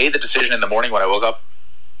day. I made the decision in the morning when I woke up.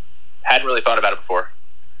 Hadn't really thought about it before.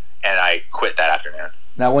 And I quit that afternoon.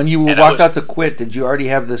 Now, when you walked out to quit, did you already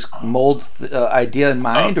have this mold idea in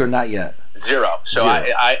mind, or not yet? Zero. So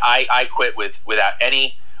I quit without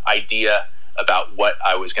any idea about what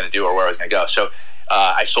I was going to do or where I was going to go. So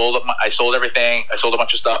I sold everything. I sold a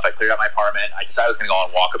bunch of stuff. I cleared out my apartment. I decided I was going to go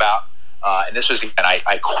on walkabout. And this was, and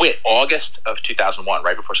I quit August of 2001,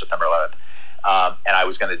 right before September 11th. And I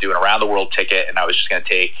was going to do an around the world ticket, and I was just going to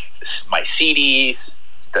take my CDs.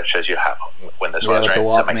 That shows you when this was, right?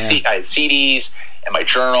 So I had CDs and my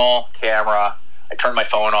journal, camera. I turned my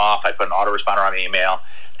phone off. I put an autoresponder on the email,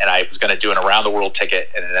 and I was going to do an around the world ticket.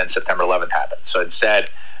 And then September 11th happened. So instead,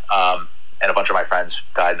 and a bunch of my friends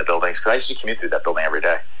died in the buildings because I used to commute through that building every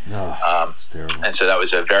day. That's terrible. And so that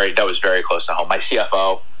was very close to home. My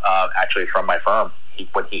CFO, actually from my firm,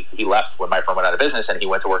 he left when my firm went out of business, and he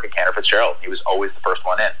went to work at Cantor Fitzgerald. He was always the first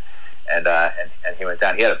one in, and he went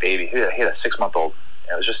down. He had a baby. He had a 6-month-old.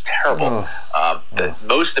 It was just terrible.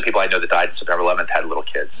 Most of the people I know that died on September 11th had little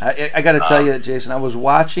kids. I got to tell you, Jason, I was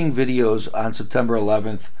watching videos on September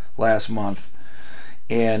 11th last month,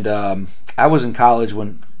 and I was in college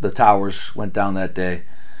when the towers went down that day,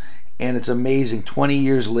 and it's amazing. 20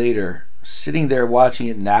 years later, sitting there watching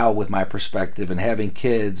it now with my perspective and having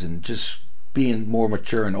kids and just being more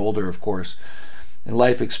mature and older, of course, and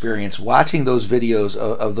life experience, watching those videos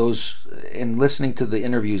of those and listening to the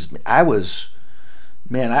interviews,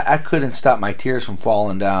 I couldn't stop my tears from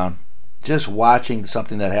falling down just watching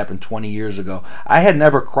something that happened 20 years ago. I had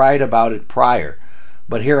never cried about it prior,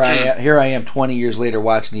 but here I am 20 years later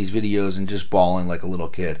watching these videos and just bawling like a little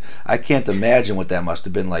kid. I can't imagine what that must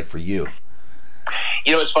have been like for you.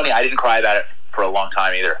 You know, it's funny. I didn't cry about it for a long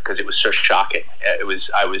time either because it was so shocking. There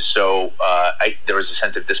was a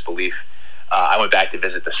sense of disbelief. I went back to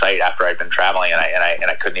visit the site after I'd been traveling, and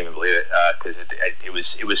I couldn't even believe it because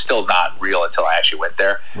it was still not real until I actually went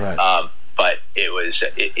there. Right. But it was,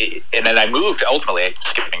 and then I moved. Ultimately,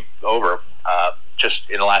 skipping over, just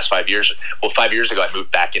in the last 5 years. Well, 5 years ago, I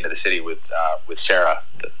moved back into the city with Sarah,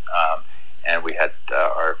 and we had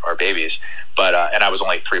our babies. But and I was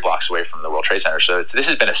only 3 blocks away from the World Trade Center. So this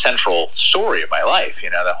has been a central story of my life. You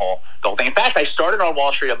know, the whole thing. In fact, I started on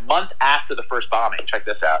Wall Street a month after the first bombing. Check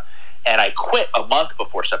this out. And I quit a month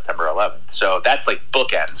before September 11th. So that's like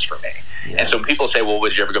bookends for me. Yeah. And so when people say, well,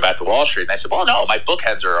 would you ever go back to Wall Street? And I said, well, no, my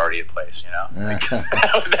bookends are already in place, you know.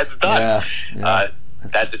 That's done. Yeah.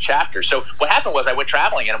 That's a chapter. So what happened was I went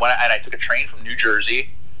traveling, and I took a train from New Jersey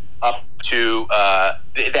up to,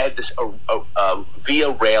 they had this Via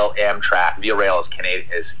Rail Amtrak. Via Rail is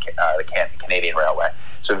the Canadian Railway.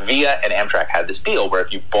 So Via and Amtrak had this deal where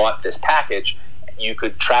if you bought this package, you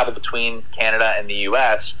could travel between Canada and the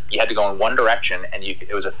U.S. You had to go in one direction, and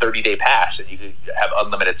it was a 30-day pass, and you could have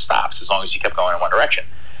unlimited stops as long as you kept going in one direction.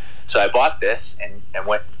 So I bought this and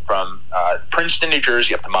went from Princeton, New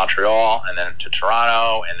Jersey, up to Montreal, and then to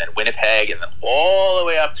Toronto, and then Winnipeg, and then all the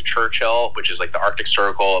way up to Churchill, which is like the Arctic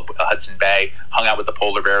Circle of Hudson Bay. Hung out with the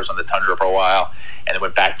polar bears on the tundra for a while, and then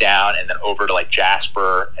went back down, and then over to like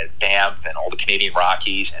Jasper and Banff and all the Canadian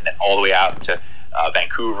Rockies, and then all the way out to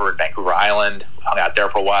Vancouver and Vancouver Island. Hung out there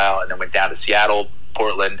for a while, and then went down to Seattle,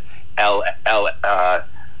 Portland,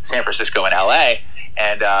 San Francisco, and LA,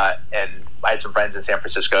 and I had some friends in San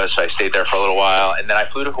Francisco, so I stayed there for a little while, and then I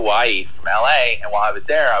flew to Hawaii from LA. And while I was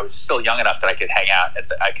there, I was still young enough that I could hang out.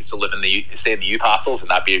 I could still stay in the youth hostels and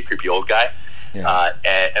not be a creepy old guy. Yeah.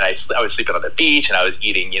 And I was sleeping on the beach, and I was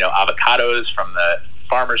eating avocados from the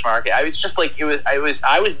farmers market. I was just like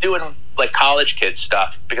I was doing like college kid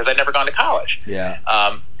stuff because I'd never gone to college. Yeah.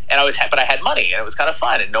 But I had money, and it was kind of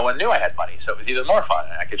fun, and no one knew I had money, so it was even more fun,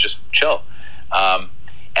 and I could just chill.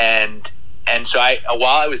 And so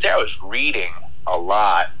while I was there, I was reading a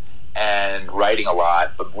lot and writing a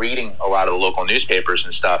lot, but reading a lot of the local newspapers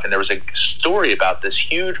and stuff. And there was a story about this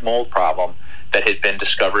huge mold problem that had been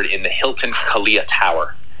discovered in the Hilton Kalia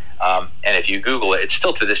Tower. And if you Google it, it's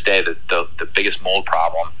still to this day the biggest mold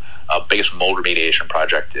problem, biggest mold remediation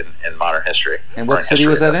project in modern history. And what city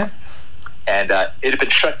was that in? And it had been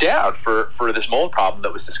shut down for this mold problem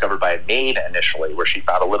that was discovered by a maid initially, where she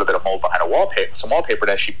found a little bit of mold behind some wallpaper,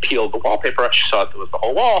 and as she peeled the wallpaper up, she saw that it was the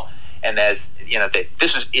whole wall. And as you know,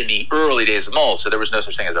 this was in the early days of mold, so there was no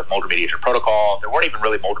such thing as a mold remediation protocol. There weren't even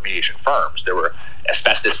really mold remediation firms. There were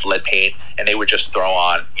asbestos, lead paint, and they would just throw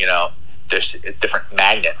on, this different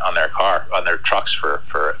magnet on their trucks for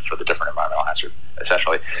the different environmental hazard,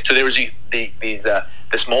 essentially. So there was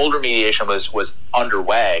this mold remediation was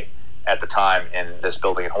underway at the time in this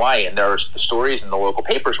building in Hawaii, and the stories in the local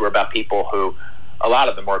papers were about people who, a lot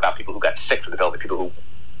of them were about people who got sick from the building, people who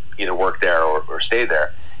either worked there or stayed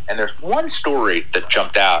there. And there's one story that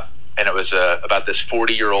jumped out, and it was about this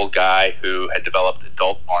 40-year-old guy who had developed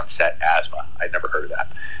adult onset asthma. I'd never heard of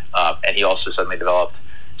that. And he also suddenly developed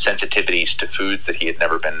sensitivities to foods that he had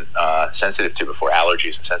never been sensitive to before,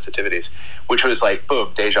 allergies and sensitivities, which was like,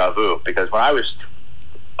 boom, deja vu. Because when I was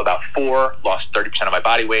about 4, lost 30% of my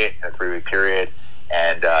body weight in a 3-week period,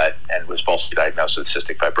 and was falsely diagnosed with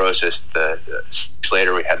cystic fibrosis. The 6 weeks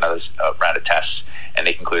later, we had another round of tests, and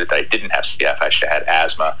they concluded that I didn't have CF. I actually had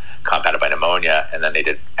asthma compounded by pneumonia, and then they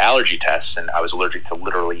did allergy tests, and I was allergic to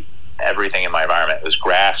literally everything in my environment. It was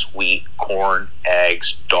grass, wheat, corn,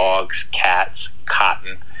 eggs, dogs, cats,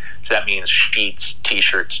 cotton, So that means sheets,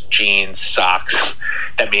 t-shirts, jeans, socks.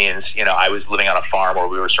 That means, I was living on a farm where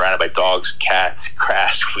we were surrounded by dogs, cats,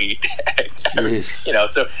 grass, wheat,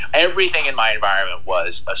 so everything in my environment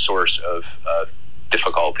was a source of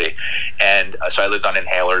difficulty. And so I lived on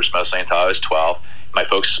inhalers mostly until I was 12. My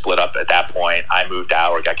folks split up at that point. I moved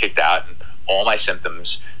out or got kicked out, and all my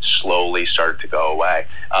symptoms slowly started to go away.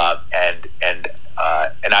 And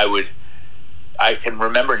I can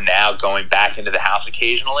remember now going back into the house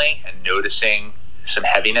occasionally and noticing some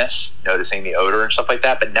heaviness, noticing the odor and stuff like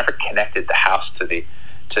that, but never connected the house to the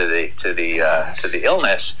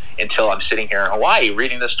illness until I'm sitting here in Hawaii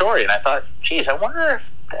reading the story, and I thought, geez, I wonder if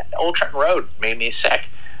that Old Trenton Road made me sick.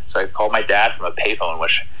 So I called my dad from a payphone,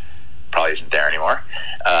 which probably isn't there anymore,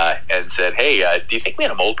 and said, hey, do you think we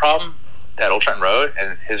had a mold problem at Old Trenton Road?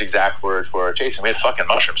 And his exact words were, Jason, we had fucking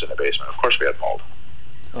mushrooms in the basement. Of course we had mold.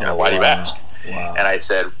 Why do you ask? Wow. And I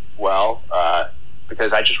said, well,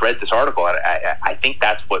 because I just read this article, and I think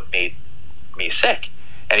that's what made me sick.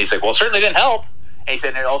 And he's like, well, it certainly didn't help. And he said,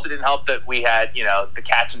 and it also didn't help that we had, the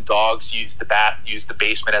cats and dogs used the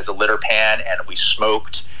basement as a litter pan, and we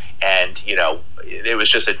smoked, and, it was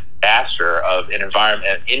just a disaster of an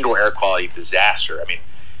environment, an indoor air quality disaster. I mean,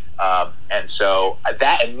 and so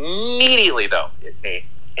that immediately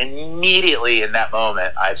in that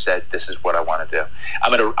moment, I said, this is what I want to do.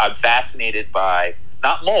 I'm fascinated by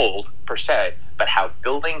not mold per se, but how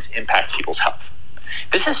buildings impact people's health.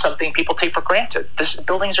 This is something people take for granted.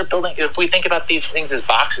 Buildings are building. If we think about these things as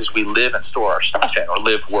boxes we live and store our stuff in, or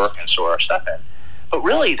live, work, and store our stuff in, but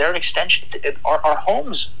really they're an extension. Our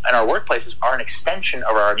homes and our workplaces are an extension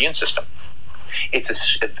of our immune system. It's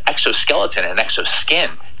an exoskeleton, an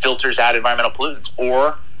exoskin filters out environmental pollutants,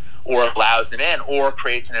 or allows them in, or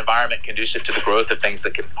creates an environment conducive to the growth of things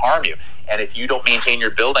that can harm you. And if you don't maintain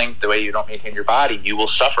your building the way you don't maintain your body, you will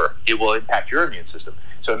suffer. It will impact your immune system.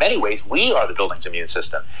 So in many ways, we are the building's immune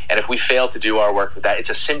system. And if we fail to do our work with that, it's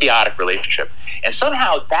a symbiotic relationship. And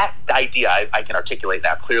somehow that idea, I can articulate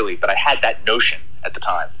now clearly, but I had that notion at the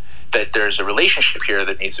time, that there's a relationship here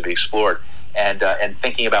that needs to be explored. And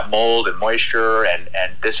thinking about mold and moisture and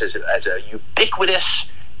this as a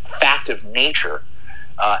ubiquitous fact of nature,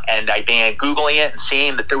 and I began Googling it and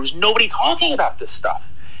seeing that there was nobody talking about this stuff.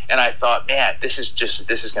 And I thought, man, this is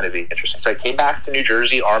going to be interesting. So I came back to New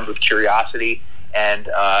Jersey armed with curiosity and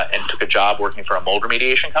took a job working for a mold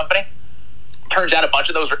remediation company. Turns out a bunch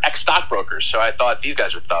of those are ex-stockbrokers. So I thought, these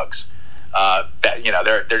guys are thugs.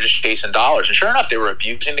 They're just chasing dollars. And sure enough, they were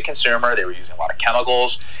abusing the consumer. They were using a lot of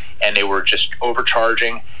chemicals, and they were just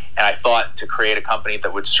overcharging. And I thought to create a company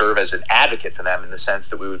that would serve as an advocate for them, in the sense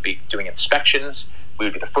that we would be doing inspections, we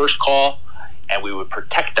would be the first call, and we would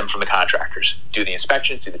protect them from the contractors. Do the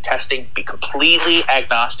inspections, do the testing, be completely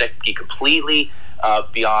agnostic, be completely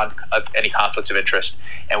beyond any conflicts of interest,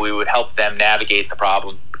 and we would help them navigate the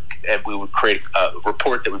problem. And we would create a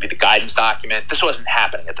report that would be the guidance document. This wasn't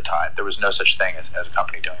happening at the time. There was no such thing as a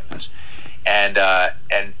company doing this. And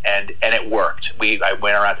it worked. I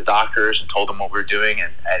went around to doctors and told them what we were doing,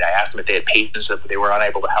 and I asked them if they had patients that they were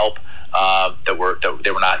unable to help, that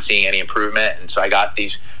they were not seeing any improvement. And so I got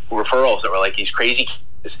these referrals that were like these crazy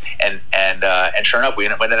cases. And sure enough, we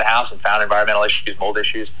went into the house and found environmental issues, mold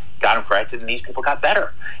issues, got them corrected, and these people got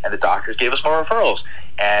better. And the doctors gave us more referrals.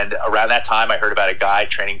 And around that time, I heard about a guy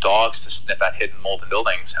training dogs to sniff out hidden mold in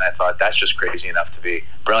buildings, and I thought, that's just crazy enough to be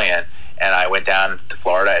brilliant. And I went down to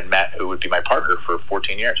Florida and met who would be my partner for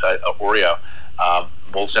 14 years, Oreo,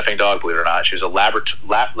 mold-sniffing dog, believe it or not. She was a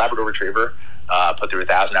Labrador Retriever, put through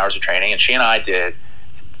 1,000 hours of training, and she and I did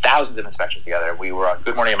thousands of inspections together. We were on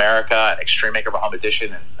Good Morning America and Extreme Makeover Home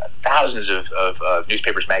Edition, and thousands of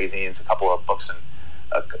newspapers, magazines, a couple of books, and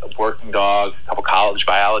working dogs, a couple college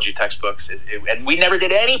biology textbooks, and we never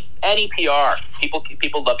did any PR.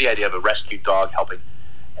 People love the idea of a rescued dog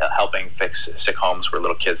helping fix sick homes where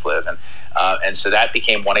little kids live, and so that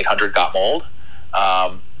became 1-800-GOT-MOLD,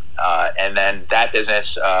 and then that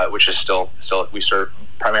business, which is still we serve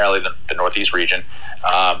primarily the Northeast region,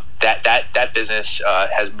 that business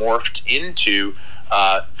has morphed into,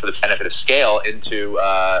 for the benefit of scale, into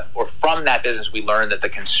or from that business we learned that the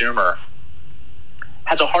consumer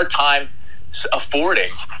has a hard time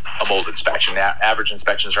affording a mold inspection. The average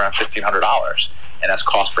inspection is around $1,500, and that's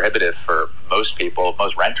cost prohibitive for most people,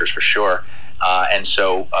 most renters for sure. And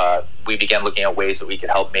so we began looking at ways that we could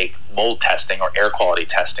help make mold testing or air quality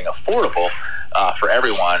testing affordable for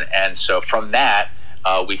everyone. And so from that,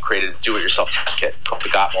 we've created a do-it-yourself test kit called the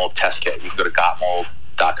Got Mold Test Kit. You can go to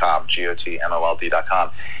gotmold.com,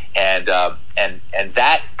 GOTMOLD.com, And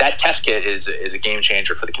that test kit is a game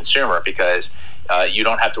changer for the consumer, because you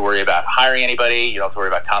don't have to worry about hiring anybody. You don't have to worry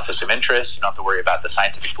about conflicts of interest. You don't have to worry about the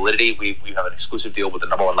scientific validity. We have an exclusive deal with the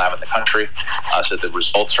number one lab in the country, so the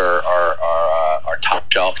results are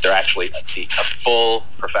top shelf. They're actually a full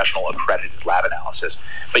professional accredited lab analysis.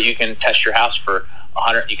 But you can test your house for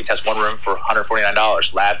 $100. You can test one room for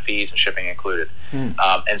 $149, lab fees and shipping included.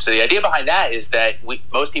 And so the idea behind that is that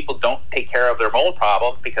most people don't take care of their mold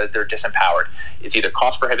problem because they're disempowered. It's either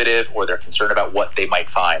cost prohibitive or they're concerned about what they might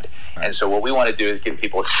find. And so what we want to do is give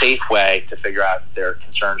people a safe way to figure out if their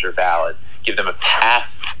concerns are valid, give them a path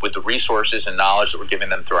with the resources and knowledge that we're giving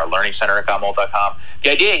them through our learning center at gotmold.com. The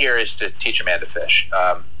idea here is to teach a man to fish.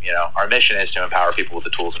 Our mission is to empower people with the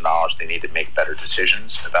tools and knowledge they need to make better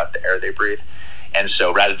decisions about the air they breathe. And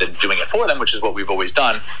so rather than doing it for them, which is what we've always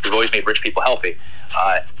done, we've always made rich people healthy.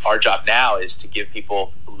 Our job now is to give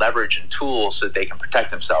people leverage and tools so that they can protect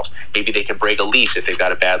themselves. Maybe they can break a lease if they've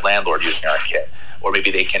got a bad landlord using our kit. Or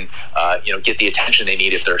maybe they can get the attention they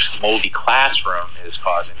need if their moldy classroom is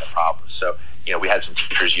causing the problem. So we had some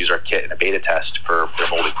teachers use our kit in a beta test for their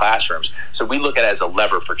moldy classrooms. So we look at it as a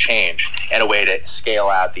lever for change and a way to scale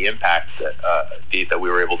out the impact that we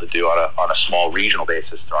were able to do on a small regional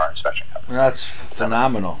basis through our inspection company. That's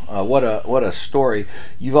phenomenal. What a story.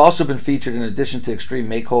 You've also been featured, in addition to Extreme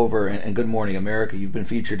Makeover and Good Morning America, you've been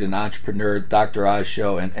featured in Entrepreneur, Dr. Oz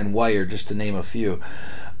Show, and Wire, just to name a few.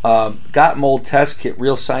 Got Mold Test Kit,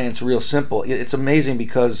 Real Science, Real Simple. It's amazing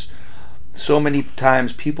because so many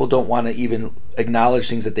times people don't want to even acknowledge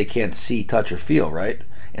things that they can't see, touch, or feel, right?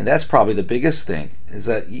 And that's probably the biggest thing, is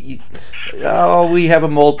that we have a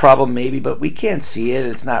mold problem maybe, but we can't see it.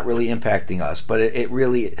 It's not really impacting us. But it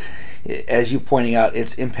really, as you're pointing out,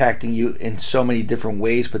 it's impacting you in so many different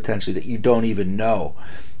ways potentially that you don't even know.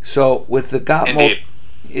 So with the Got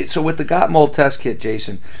Mold Test Kit,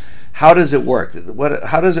 Jason, how does it work?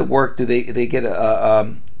 How does it work? Do they get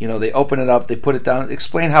they open it up, they put it down?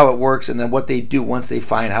 Explain how it works, and then what they do once they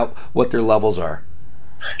find what their levels are.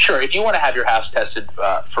 Sure. If you want to have your house tested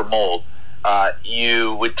for mold,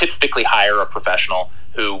 you would typically hire a professional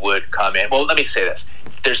who would come in. Well, let me say this: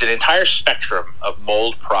 there's an entire spectrum of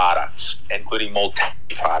mold products, including mold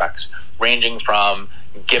products, ranging from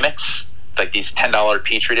gimmicks, like these $10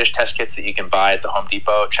 Petri dish test kits that you can buy at the Home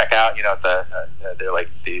Depot checkout. They're like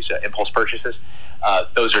these impulse purchases.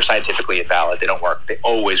 Those are scientifically invalid. They don't work. They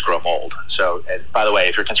always grow mold. So, and by the way,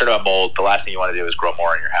 if you're concerned about mold, the last thing you want to do is grow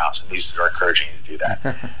more in your house. And these are encouraging you to do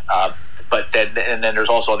that. But then there's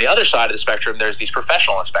also on the other side of the spectrum, there's these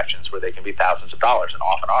professional inspections where they can be thousands of dollars, and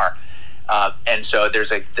often are. And so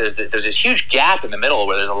there's this huge gap in the middle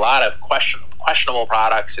where there's a lot of questionable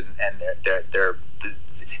products, and they're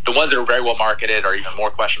the ones that are very well marketed are even more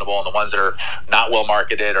questionable, and the ones that are not well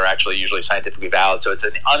marketed are actually usually scientifically valid. So it's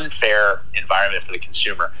an unfair environment for the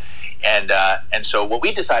consumer. And so what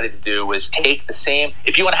we decided to do was take the same.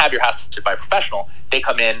 If you want to have your house tested by a professional, they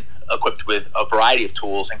come in equipped with a variety of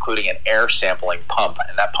tools, including an air sampling pump.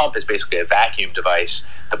 And that pump is basically a vacuum device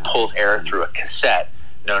that pulls air through a cassette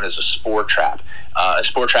known as a spore trap.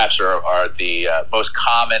 Spore traps are the most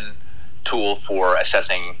common tool for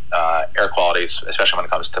assessing air qualities, especially when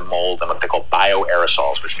it comes to mold and what they call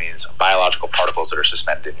bioaerosols, which means biological particles that are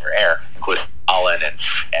suspended in your air, including pollen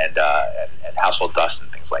and household dust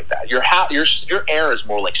and things like that. Your air is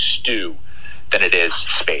more like stew than it is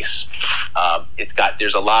space.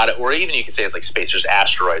 There's a lot of, or even you can say it's like space. There's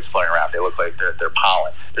asteroids floating around. They look like they're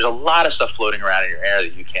pollen. There's a lot of stuff floating around in your air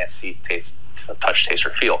that you can't see, touch, taste,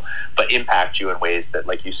 or feel, but impact you in ways that,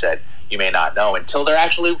 like you said, you may not know until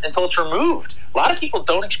it's removed. A lot of people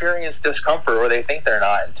don't experience discomfort, or they think they're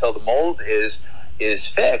not, until the mold is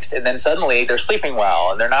fixed, and then suddenly they're sleeping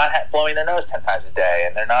well, and they're not blowing their nose 10 times a day,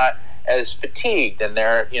 and they're not as fatigued, and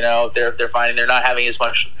they're finding they're not having as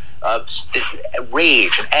much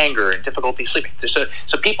rage and anger and difficulty sleeping. So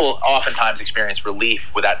people oftentimes experience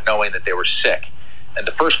relief without knowing that they were sick in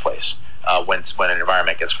the first place. When an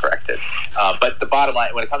environment gets corrected. But the bottom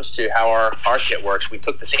line, when it comes to how our kit works, we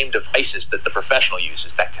took the same devices that the professional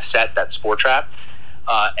uses, that cassette, that spore trap,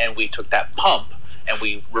 and we took that pump and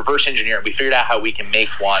we reverse engineered. We figured out how we can make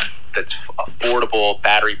one that's affordable,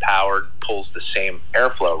 battery powered, pulls the same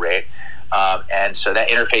airflow rate, and so that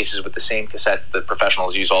interfaces with the same cassettes that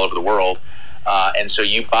professionals use all over the world. And so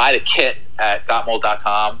you buy the kit at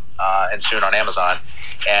gotmold.com and soon on Amazon,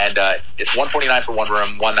 and it's $149 for one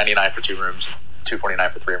room, $199 for two rooms,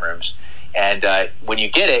 $249 for three rooms. And when you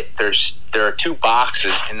get it, there are two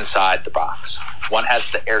boxes inside the box. One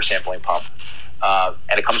has the air sampling pump,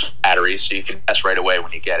 and it comes with batteries, so you can test right away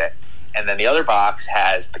when you get it. and then the other box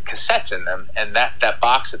has the cassettes in them, and that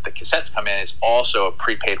box that the cassettes come in is also a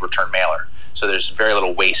prepaid return mailer. So there's very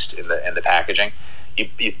little waste in the packaging.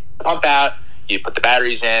 You pump out, you put the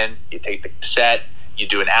batteries in, you take the cassette, you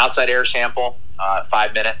do an outside air sample,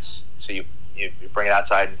 5 minutes. So you bring it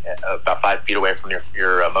outside about 5 feet away from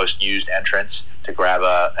your most used entrance to grab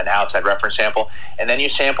an outside reference sample, and then you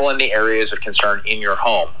sample in the areas of concern in your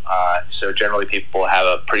home. So generally people have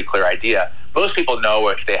a pretty clear idea. Most people know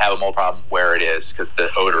if they have a mold problem where it is, because the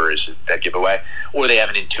odor is that giveaway, or they have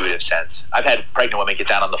an intuitive sense. I've had pregnant women get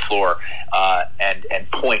down on the floor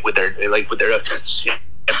and point with their and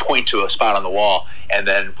point to a spot on the wall, and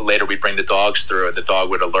then later we bring the dogs through, and the dog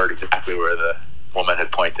would alert exactly where the woman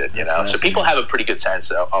had pointed. So people have a pretty good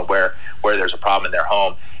sense of where there's a problem in their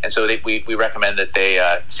home, and so we recommend that they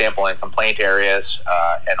sample in complaint areas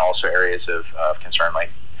and also areas of concern, like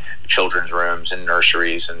children's rooms and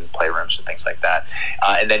nurseries and playrooms and things like that.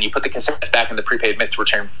 And then you put the cassettes back in the prepaid mix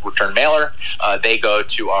return mailer. They go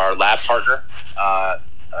to our lab partner,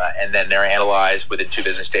 and then they're analyzed within 2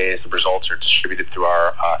 business days. The results are distributed through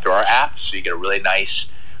our app, so you get a really nice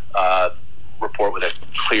report with a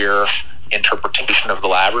clear interpretation of the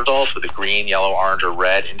lab results with a green, yellow, orange, or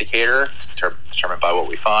red indicator determined by what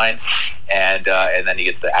we find, and then you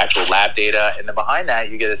get the actual lab data, and then behind that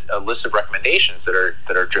you get a list of recommendations that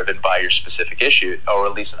are driven by your specific issue, or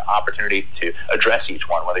at least an opportunity to address each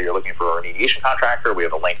one. Whether you're looking for a remediation contractor, we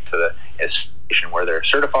have a link to the association where they're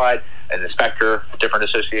certified, an inspector, a different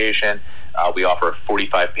association. We offer a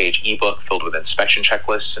 45-page ebook filled with inspection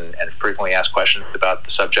checklists and frequently asked questions about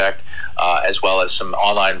the subject, as well as some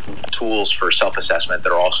online tools for self-assessment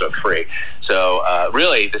that are also free. So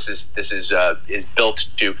really, this is built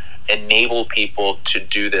to enable people to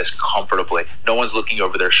do this comfortably. No one's looking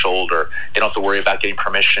over their shoulder. They don't have to worry about getting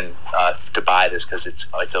permission to buy this because it's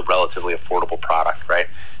a relatively affordable product, right?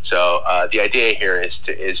 So the idea here is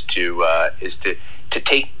to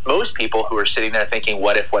take most people who are sitting there thinking,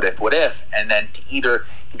 what if, and then to either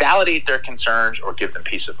validate their concerns or give them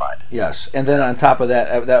peace of mind. Yes, and then on top of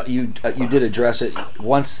that you did address it.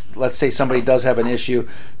 Once, let's say somebody does have an issue,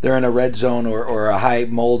 they're in a red zone or a high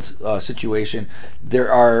mold situation, there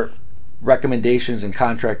are recommendations and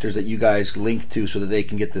contractors that you guys link to so that they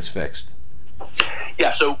can get this fixed.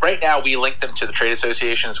 Yeah, so right now we link them to the trade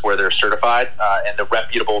associations where they're certified, and the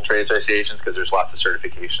reputable trade associations, because there's lots of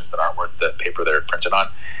certifications that aren't worth the paper they're printed on.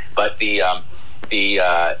 But the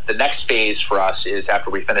next phase for us is, after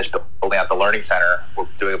we finish building out the learning center, we're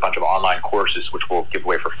doing a bunch of online courses which we'll give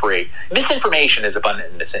away for free. Misinformation is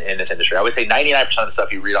abundant in this industry. I would say 99% of the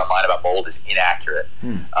stuff you read online about mold is inaccurate.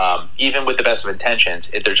 Even with the best of intentions,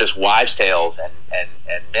 they're just wives' tales and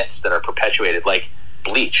myths that are perpetuated, like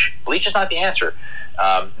bleach. Bleach is not the answer.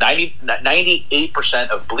 98%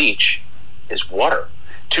 of bleach is water.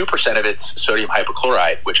 2% of it's sodium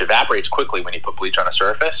hypochlorite, which evaporates quickly when you put bleach on a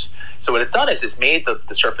surface. So what it's done is it's made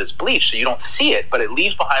the surface bleach, so you don't see it, but it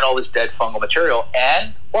leaves behind all this dead fungal material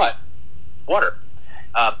and what? Water.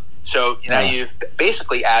 So now you've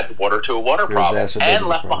basically added water to a water problem and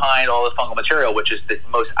left behind all the fungal material, which is the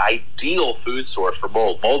most ideal food source for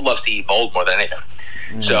mold. Mold loves to eat mold more than anything.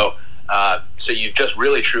 So you've just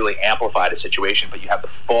really, truly amplified a situation, but you have the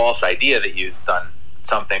false idea that you've done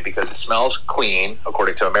something because it smells clean,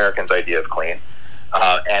 according to Americans' idea of clean,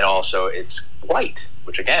 and also it's white,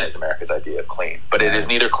 which again is America's idea of clean, but it is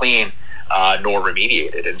neither clean nor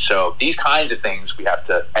remediated. And so these kinds of things we have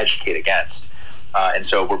to educate against. And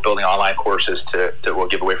so we're building online courses to we'll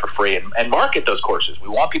give away for free and market those courses. We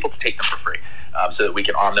want people to take them for free so that we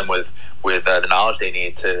can arm them with the knowledge they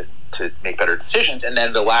need to make better decisions. And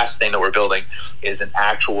then the last thing that we're building is an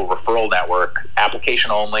actual referral network,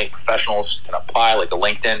 application only. Professionals can apply, like a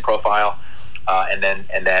LinkedIn profile, and then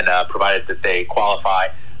provided that they qualify,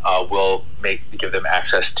 we'll give them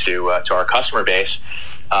access to our customer base.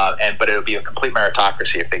 But it'll be a complete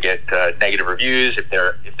meritocracy if they get negative reviews, if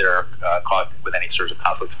they're caught with any sort of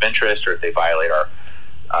conflict of interest, or if they violate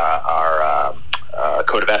our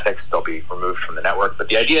code of ethics, they'll be removed from the network. But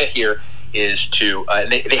the idea here is to, and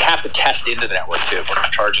they have to test into the network too. We're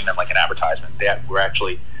not charging them like an advertisement. We're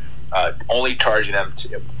actually only charging them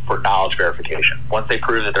for knowledge verification. Once they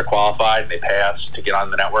prove that they're qualified and they pay us to get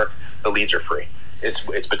on the network, the leads are free.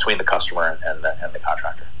 It's between the customer and the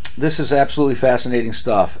contractor. This is absolutely fascinating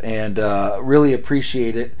stuff, and really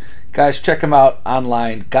appreciate it. Guys, check them out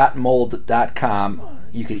online, gotmold.com.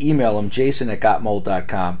 You can email them,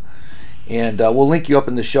 jason@gotmold.com. And we'll link you up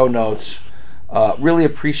in the show notes. Really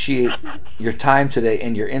appreciate your time today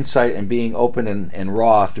and your insight and being open and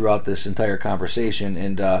raw throughout this entire conversation.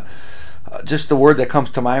 And just the word that comes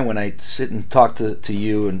to mind when I sit and talk to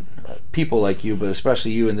you and people like you, but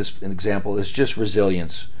especially you in this example, is just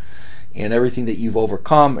resilience. And everything that you've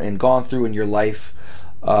overcome and gone through in your life,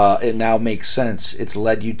 it now makes sense. It's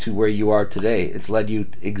led you to where you are today. It's led you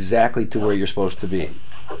exactly to where you're supposed to be.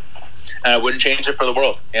 And I wouldn't change it for the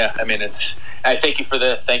world. Yeah, I mean, I thank you for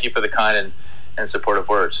the kind and supportive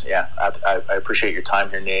words. Yeah, I appreciate your time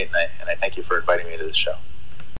here, Nate, and I thank you for inviting me to this show.